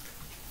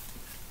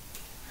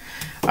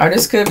 Or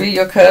this could be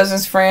your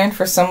cousin's friend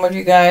for some of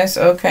you guys.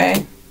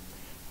 Okay.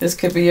 This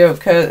could be your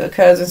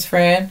cousin's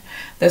friend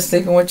that's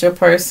sleeping with your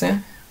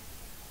person.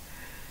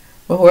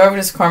 But whoever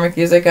this karmic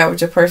is, they got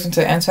with your person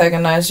to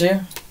antagonize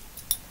you.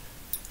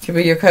 Could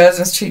be your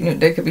cousins cheating.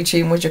 They could be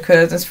cheating with your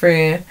cousin's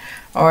friend.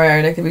 Or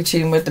they could be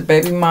cheating with the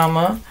baby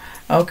mama.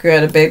 Okay,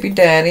 or the baby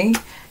daddy.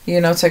 You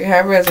know, take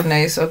how it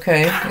resonates.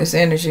 Okay. It's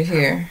energy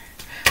here.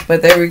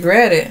 But they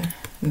regret it.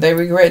 They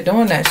regret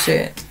doing that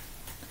shit.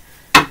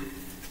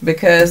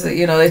 Because,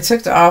 you know, they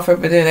took the offer,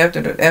 but then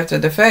after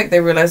the fact, they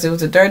realized it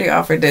was a dirty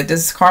offer, that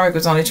this karmic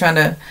was only trying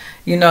to,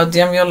 you know,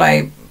 dim your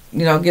light,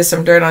 you know, get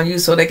some dirt on you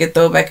so they could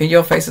throw it back in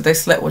your face if they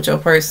slept with your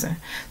person.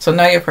 So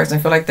now your person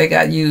feel like they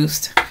got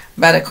used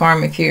by the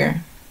karmic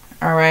here.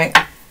 All right.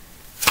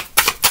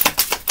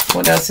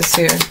 What else is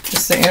here? This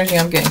is the energy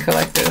I'm getting,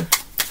 collective.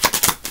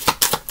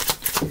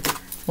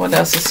 What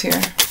else is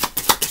here?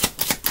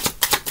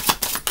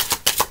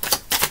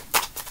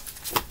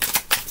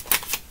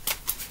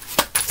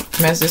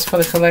 Messages for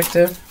the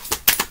collective.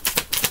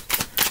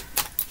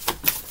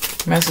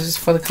 Messages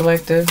for the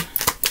collective.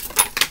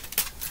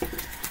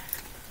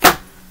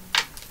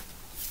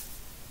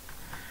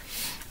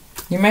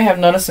 You may have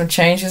noticed some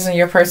changes in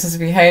your person's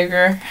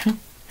behavior.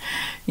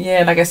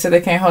 Yeah, like I said,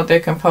 they can't hold their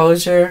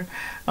composure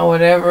or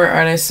whatever,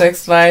 or their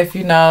sex life,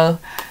 you know.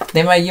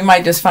 You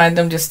might just find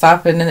them just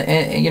stopping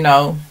in, you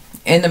know,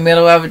 in the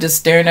middle of it, just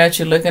staring at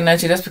you, looking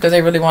at you. That's because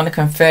they really want to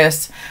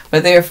confess,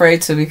 but they're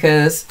afraid to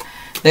because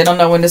they don't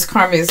know when this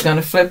karmic is going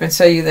to flip and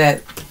tell you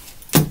that,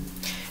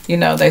 you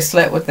know, they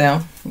slept with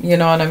them. You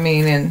know what I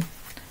mean? And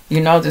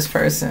you know this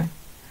person.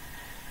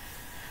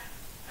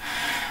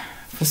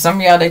 For some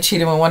of y'all, they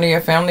cheated with one of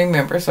your family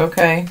members,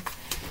 okay?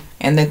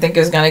 And they think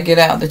it's going to get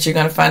out, that you're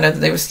going to find out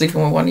that they were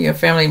sleeping with one of your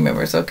family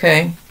members,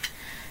 okay?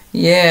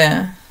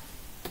 Yeah.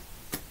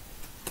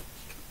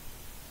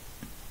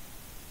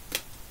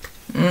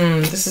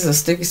 This is a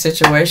sticky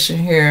situation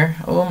here.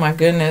 Oh my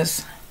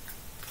goodness.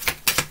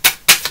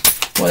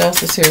 What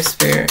else is here,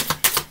 Spirit?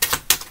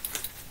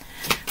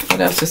 What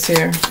else is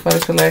here for the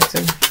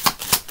collective?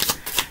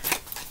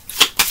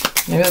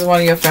 Maybe it's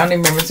one of your family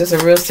members. It's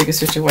a real sticky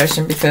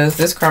situation because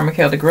this karmic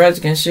held a grudge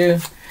against you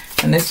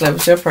and they slept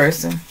with your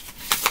person.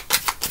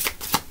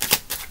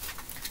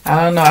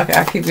 I don't know.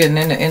 I keep getting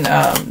in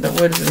the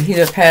what is it, heat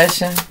of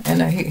passion, in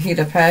the heat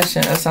of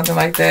passion or something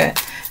like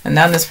that. And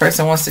now this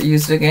person wants to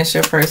use it against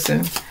your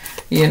person,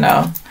 you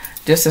know,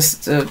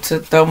 just to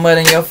throw mud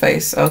in your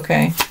face.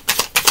 Okay.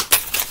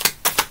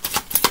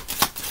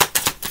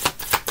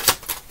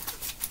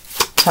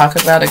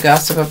 Talk about it,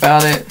 gossip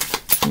about it.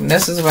 And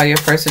this is why your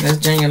person is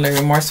genuinely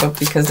remorseful,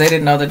 because they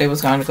didn't know that it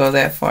was going to go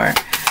that far.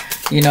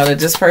 You know, that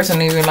this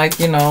person even, like,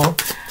 you know,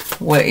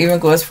 would even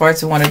go as far as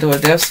to want to do a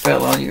death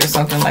spell on you or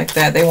something like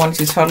that. They want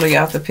you totally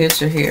out the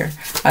picture here.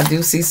 I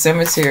do see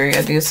cemetery.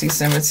 I do see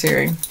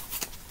cemetery.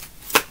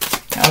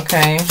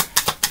 Okay.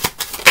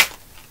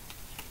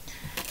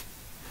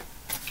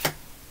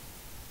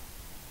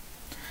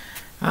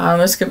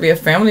 This could be a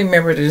family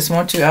member that just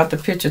wants you out the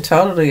picture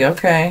totally.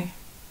 Okay.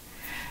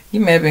 You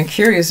may have been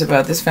curious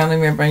about this family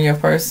member and your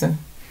person.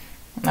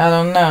 I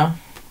don't know.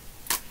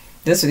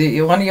 This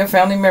one of your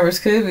family members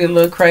could be a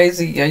little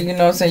crazy. You know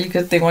what I'm saying? You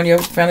could think one of your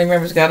family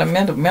members got a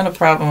mental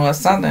problem or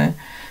something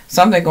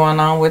going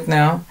on with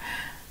now.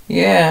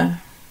 Yeah.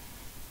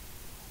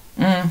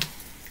 One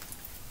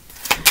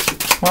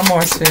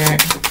more,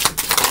 Spirit.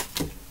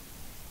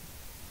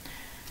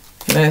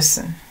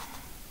 Listen.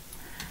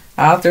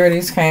 All three of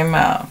these came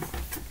out.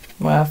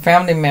 Well,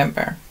 family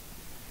member.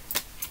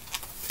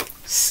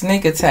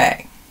 Sneak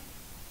attack.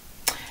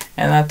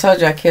 And I told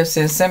you I kept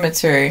saying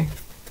cemetery.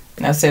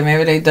 And I said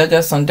maybe they dug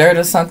up some dirt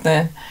or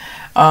something.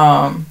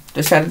 To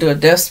try to do a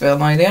death spell.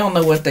 Like, they don't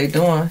know what they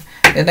doing.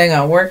 It ain't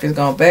gonna work. It's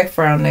gonna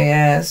backfire on their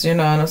ass. You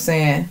know what I'm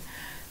saying?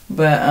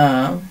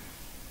 But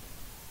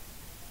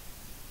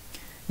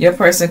your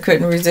person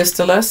couldn't resist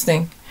the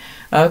lusting.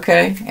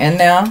 Okay. And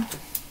now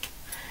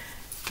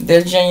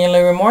they're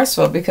genuinely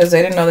remorseful because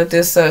they didn't know that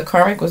this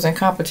karmic was in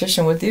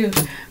competition with you.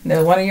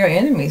 They're one of your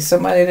enemies,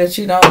 somebody that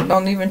you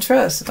don't even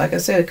trust. Like I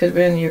said, it could have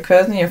been your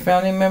cousin, your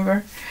family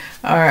member,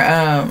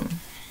 or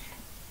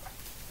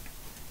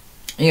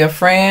your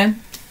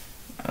friend,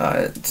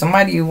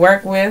 somebody you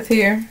work with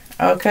here.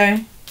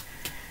 Okay.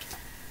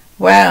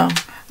 Wow.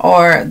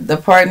 Or the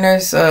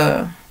partner's,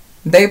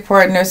 they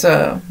partner's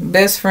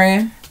best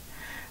friend.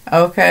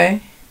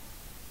 Okay.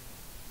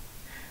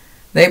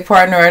 They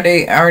partner,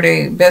 are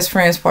they best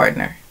friend's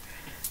partner?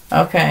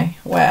 Okay.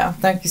 Wow.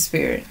 Thank you,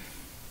 Spirit.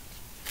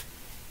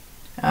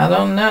 I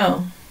don't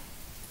know.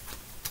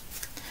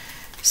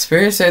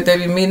 Spirit said they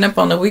be meeting up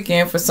on the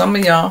weekend for some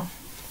of y'all.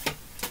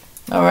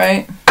 All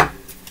right.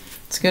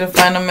 Let's get a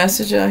final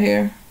message out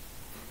here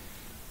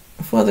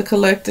for the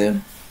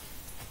collective.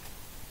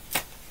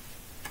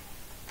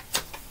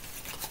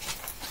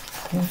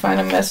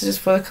 Final messages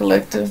for the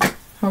collective,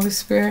 Holy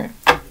Spirit.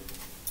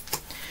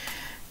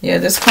 Yeah,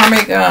 this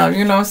karmic,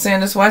 you know what I'm saying,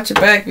 just watch your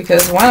back,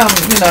 because one of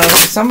them, you know,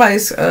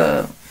 somebody's,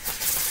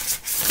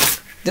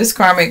 this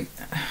karmic,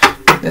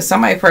 that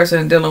somebody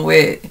person dealing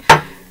with,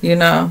 you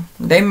know,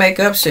 they make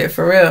up shit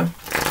for real.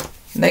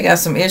 They got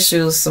some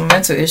issues, some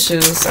mental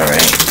issues, all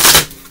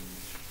right.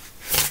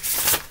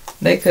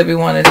 They could be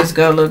wanting to just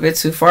go a little bit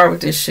too far with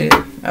this shit,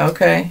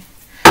 okay.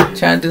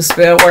 Trying to do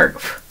spell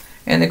work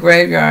in the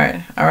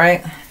graveyard, all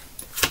right.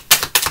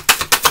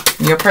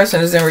 Your person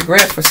is in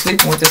regret for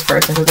sleeping with this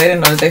person because they didn't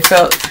know that they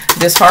felt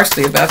this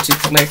harshly about you,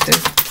 collective.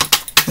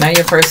 Now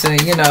your person,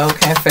 you know,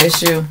 can't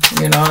face you.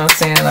 You know what I'm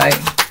saying? Like,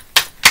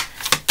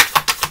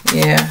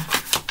 yeah.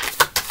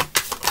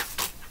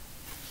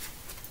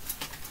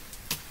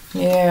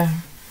 Yeah.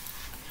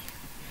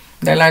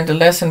 They learned the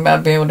lesson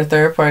about being with a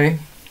third party.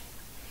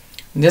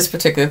 This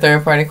particular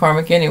third party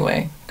karmic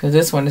anyway. Because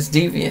this one is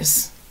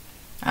devious.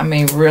 I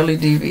mean, really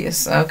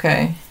devious.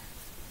 Okay.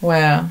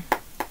 Wow.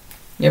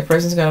 Your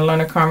person's going to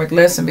learn a karmic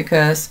lesson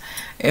because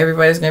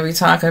everybody's going to be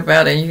talking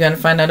about it and you're going to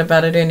find out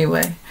about it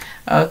anyway.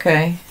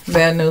 Okay.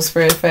 Bad news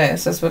spread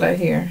fast. That's what I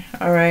hear.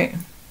 All right.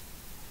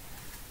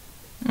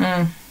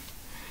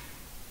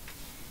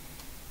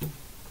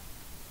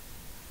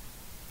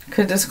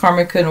 Because this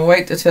karmic couldn't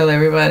wait to tell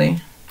everybody.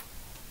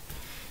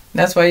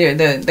 That's why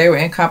they were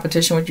in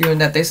competition with you and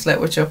that they slept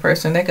with your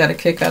person. They got a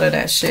kick out of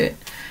that shit.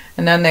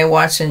 And then they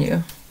watching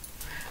you.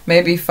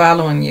 Maybe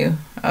following you.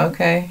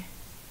 Okay.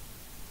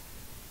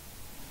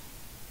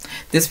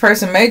 This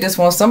person may just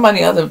want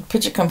somebody other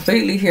picture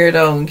completely here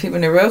though, and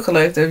keeping it real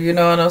collective, you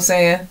know what I'm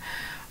saying?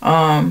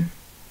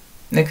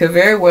 It could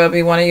very well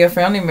be one of your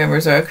family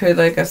members, or it could,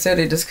 like I said,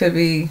 it just could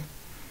be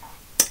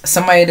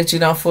somebody that you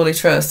don't fully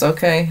trust,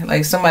 okay?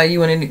 Like somebody you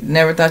would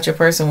never thought your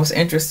person was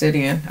interested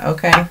in,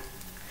 okay?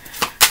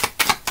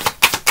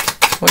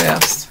 What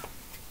else?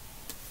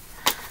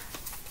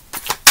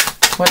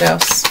 What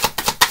else?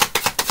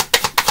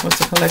 What's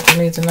the collective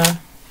need to know?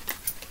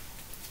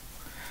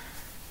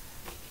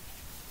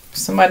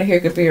 Somebody here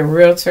could be a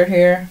realtor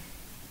here.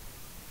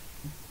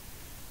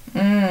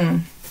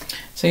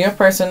 So your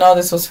person know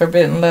this was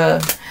forbidden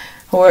love.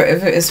 Or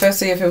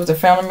especially if it was a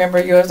family member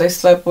of yours they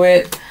slept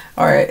with,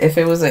 or if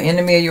it was an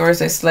enemy of yours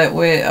they slept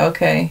with,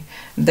 okay.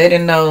 They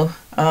didn't know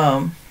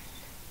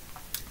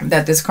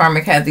that this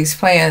karmic had these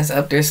plans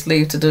up their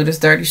sleeve to do this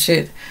dirty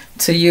shit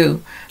to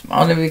you.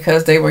 Only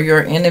because they were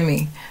your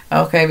enemy.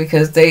 Okay,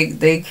 because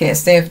they can't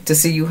stand to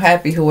see you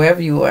happy,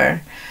 whoever you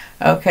are.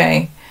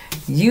 Okay.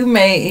 You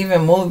may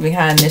even move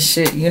behind this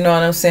shit, you know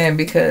what I'm saying?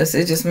 Because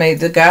it just made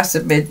the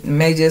gossip, it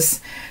may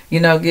just, you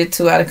know, get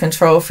too out of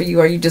control for you,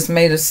 or you just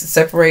made us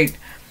separate.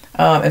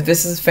 If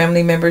this is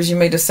family members, you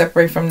may just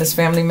separate from this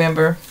family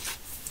member,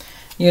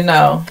 you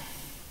know.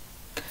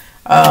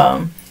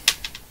 Or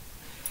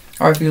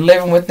if you're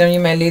living with them, you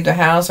may leave the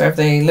house, or if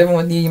they're living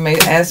with you, you may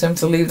ask them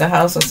to leave the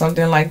house or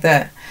something like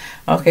that.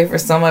 Okay, for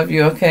some of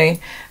you, okay.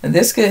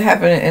 This could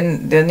happen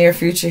in the near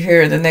future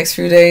here, the next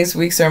few days,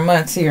 weeks, or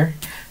months here.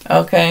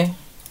 Okay,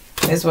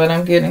 is what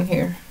I'm getting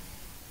here.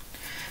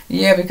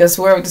 Yeah, because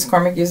whoever this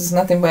karmic is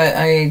nothing but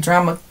a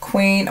drama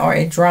queen or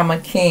a drama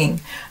king.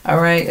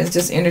 Alright, it's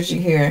just energy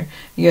here.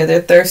 Yeah,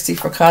 they're thirsty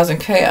for causing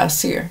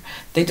chaos here.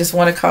 They just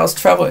want to cause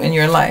trouble in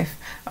your life.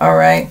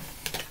 Alright.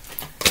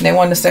 They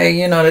want to say,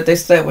 you know, that they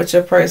slept with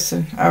your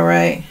person.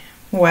 Alright.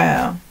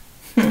 Wow.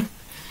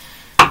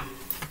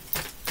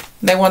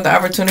 They want the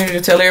opportunity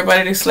to tell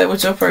everybody they slept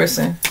with your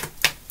person.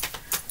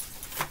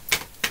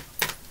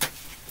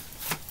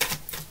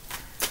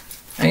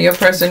 And your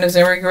person is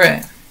in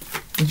regret.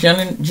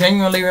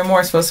 Genuinely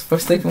remorseful for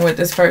sleeping with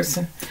this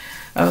person.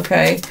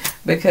 Okay.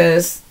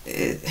 Because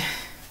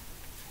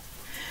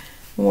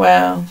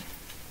wow.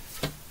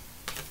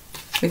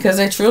 Because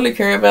they truly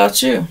care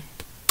about you.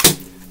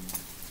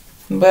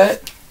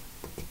 But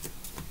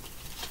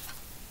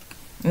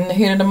in the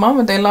heat of the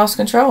moment, they lost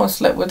control and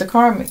slept with the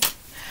karmic.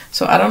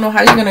 So I don't know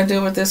how you're going to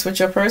deal with this with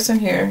your person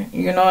here.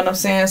 You know what I'm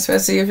saying?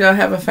 Especially if y'all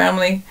have a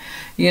family,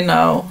 you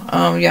know,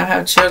 y'all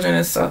have children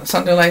and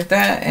something like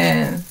that,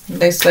 and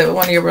they slept with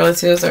one of your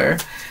relatives or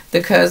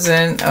the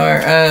cousin or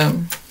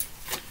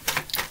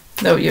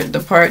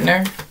the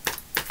partner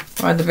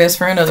or the best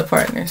friend of the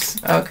partners.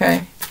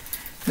 Okay.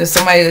 There's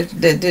somebody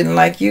that didn't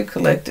like you,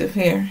 collective,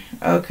 here.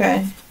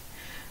 Okay.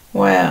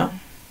 Wow.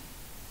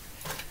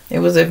 It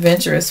was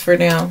adventurous for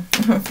them.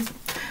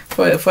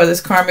 for this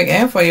karmic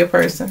and for your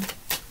person.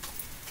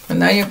 And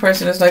now your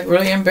person is like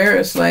really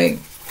embarrassed, like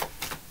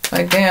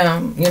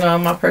damn, you know,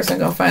 my person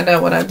gonna find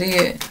out what I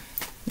did.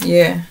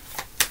 Yeah.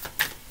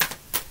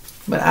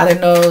 But I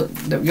didn't know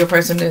that your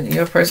person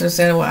is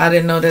saying, well, I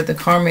didn't know that the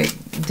karmic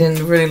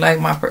didn't really like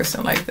my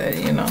person like that,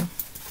 you know.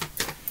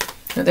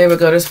 That they would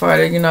go this far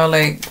to, you know,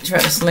 like try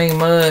to sling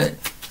mud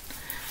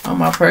on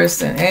my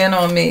person and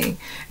on me.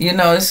 You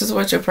know, this is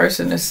what your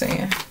person is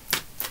saying.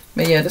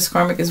 But yeah, this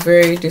karmic is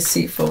very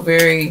deceitful,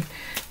 very,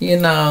 you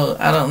know,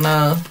 I don't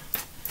know.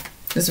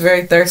 Just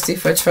very thirsty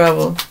for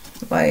trouble.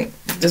 Like,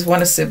 just want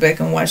to sit back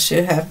and watch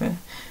shit happen.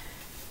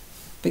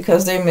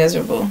 Because they're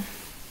miserable.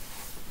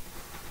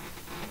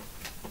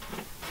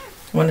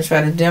 Want to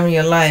try to dim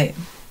your light.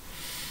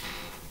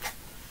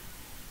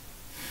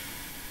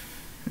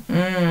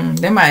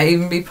 They might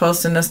even be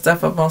posting this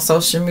stuff up on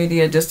social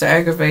media just to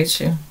aggravate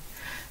you.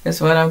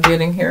 That's what I'm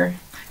getting here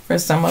for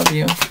some of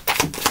you.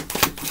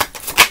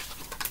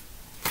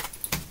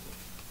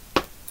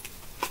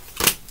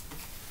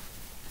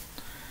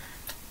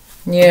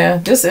 Yeah,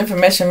 this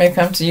information may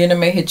come to you and it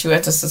may hit you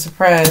as a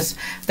surprise.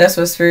 That's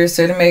what Spirit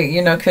said. It may,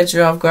 you know, catch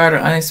you off guard or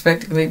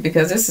unexpectedly,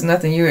 because this is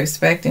nothing you're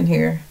expecting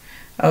here.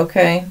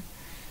 Okay?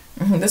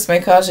 This may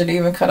cause you to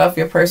even cut off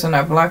your person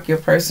or block your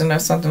person or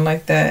something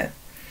like that.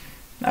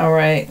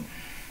 Alright.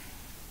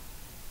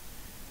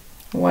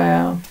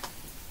 Wow.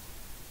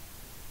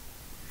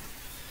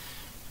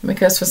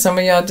 Because for some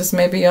of y'all, this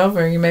may be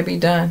over. You may be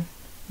done.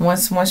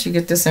 Once you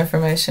get this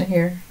information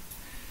here.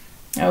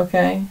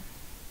 Okay.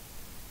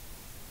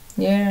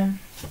 Yeah,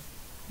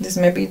 this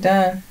may be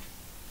done.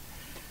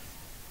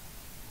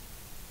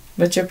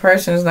 But your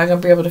person is not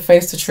going to be able to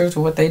face the truth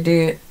of what they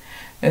did.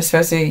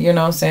 Especially, you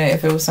know what I'm saying,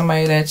 if it was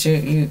somebody that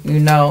you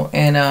know,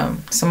 and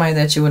somebody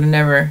that you would have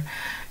never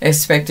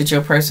expected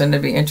your person to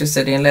be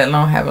interested in, let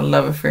alone have a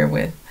love affair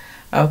with.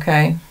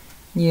 Okay?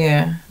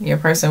 Yeah, your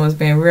person was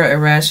being real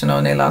irrational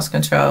and they lost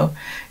control.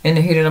 In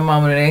the heat of the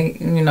moment,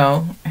 they, you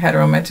know, had a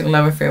romantic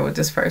love affair with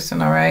this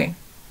person, alright?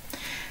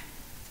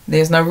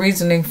 There's no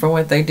reasoning for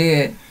what they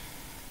did.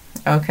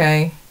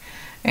 Okay,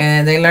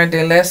 and they learned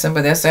their lesson,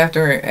 but that's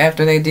after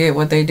they did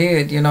what they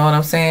did, you know what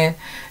I'm saying?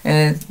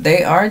 And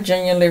they are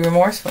genuinely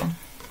remorseful.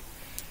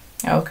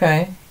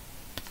 Okay,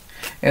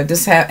 if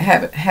this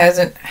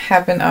hasn't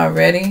happened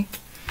already,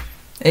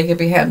 it could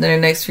be happening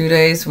in the next few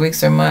days,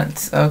 weeks, or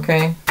months.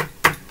 Okay,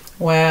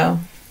 wow.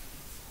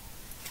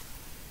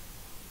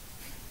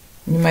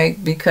 You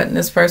might be cutting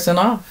this person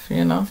off,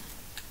 you know,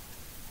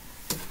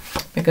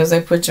 because they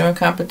put you in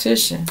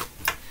competition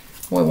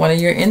with one of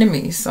your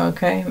enemies.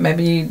 Okay,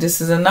 maybe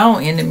this is a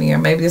known enemy, or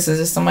maybe this is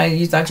just somebody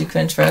you thought you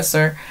couldn't trust,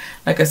 or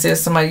like I said,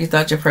 somebody you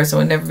thought your person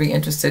would never be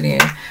interested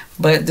in.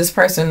 But this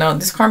person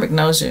this karmic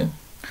knows you.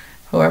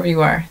 Whoever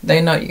you are,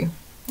 they know you.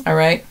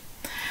 Alright,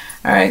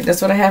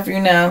 that's what I have for you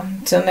now.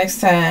 Till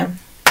next time,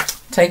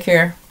 take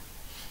care,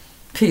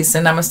 peace,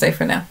 and namaste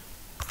for now.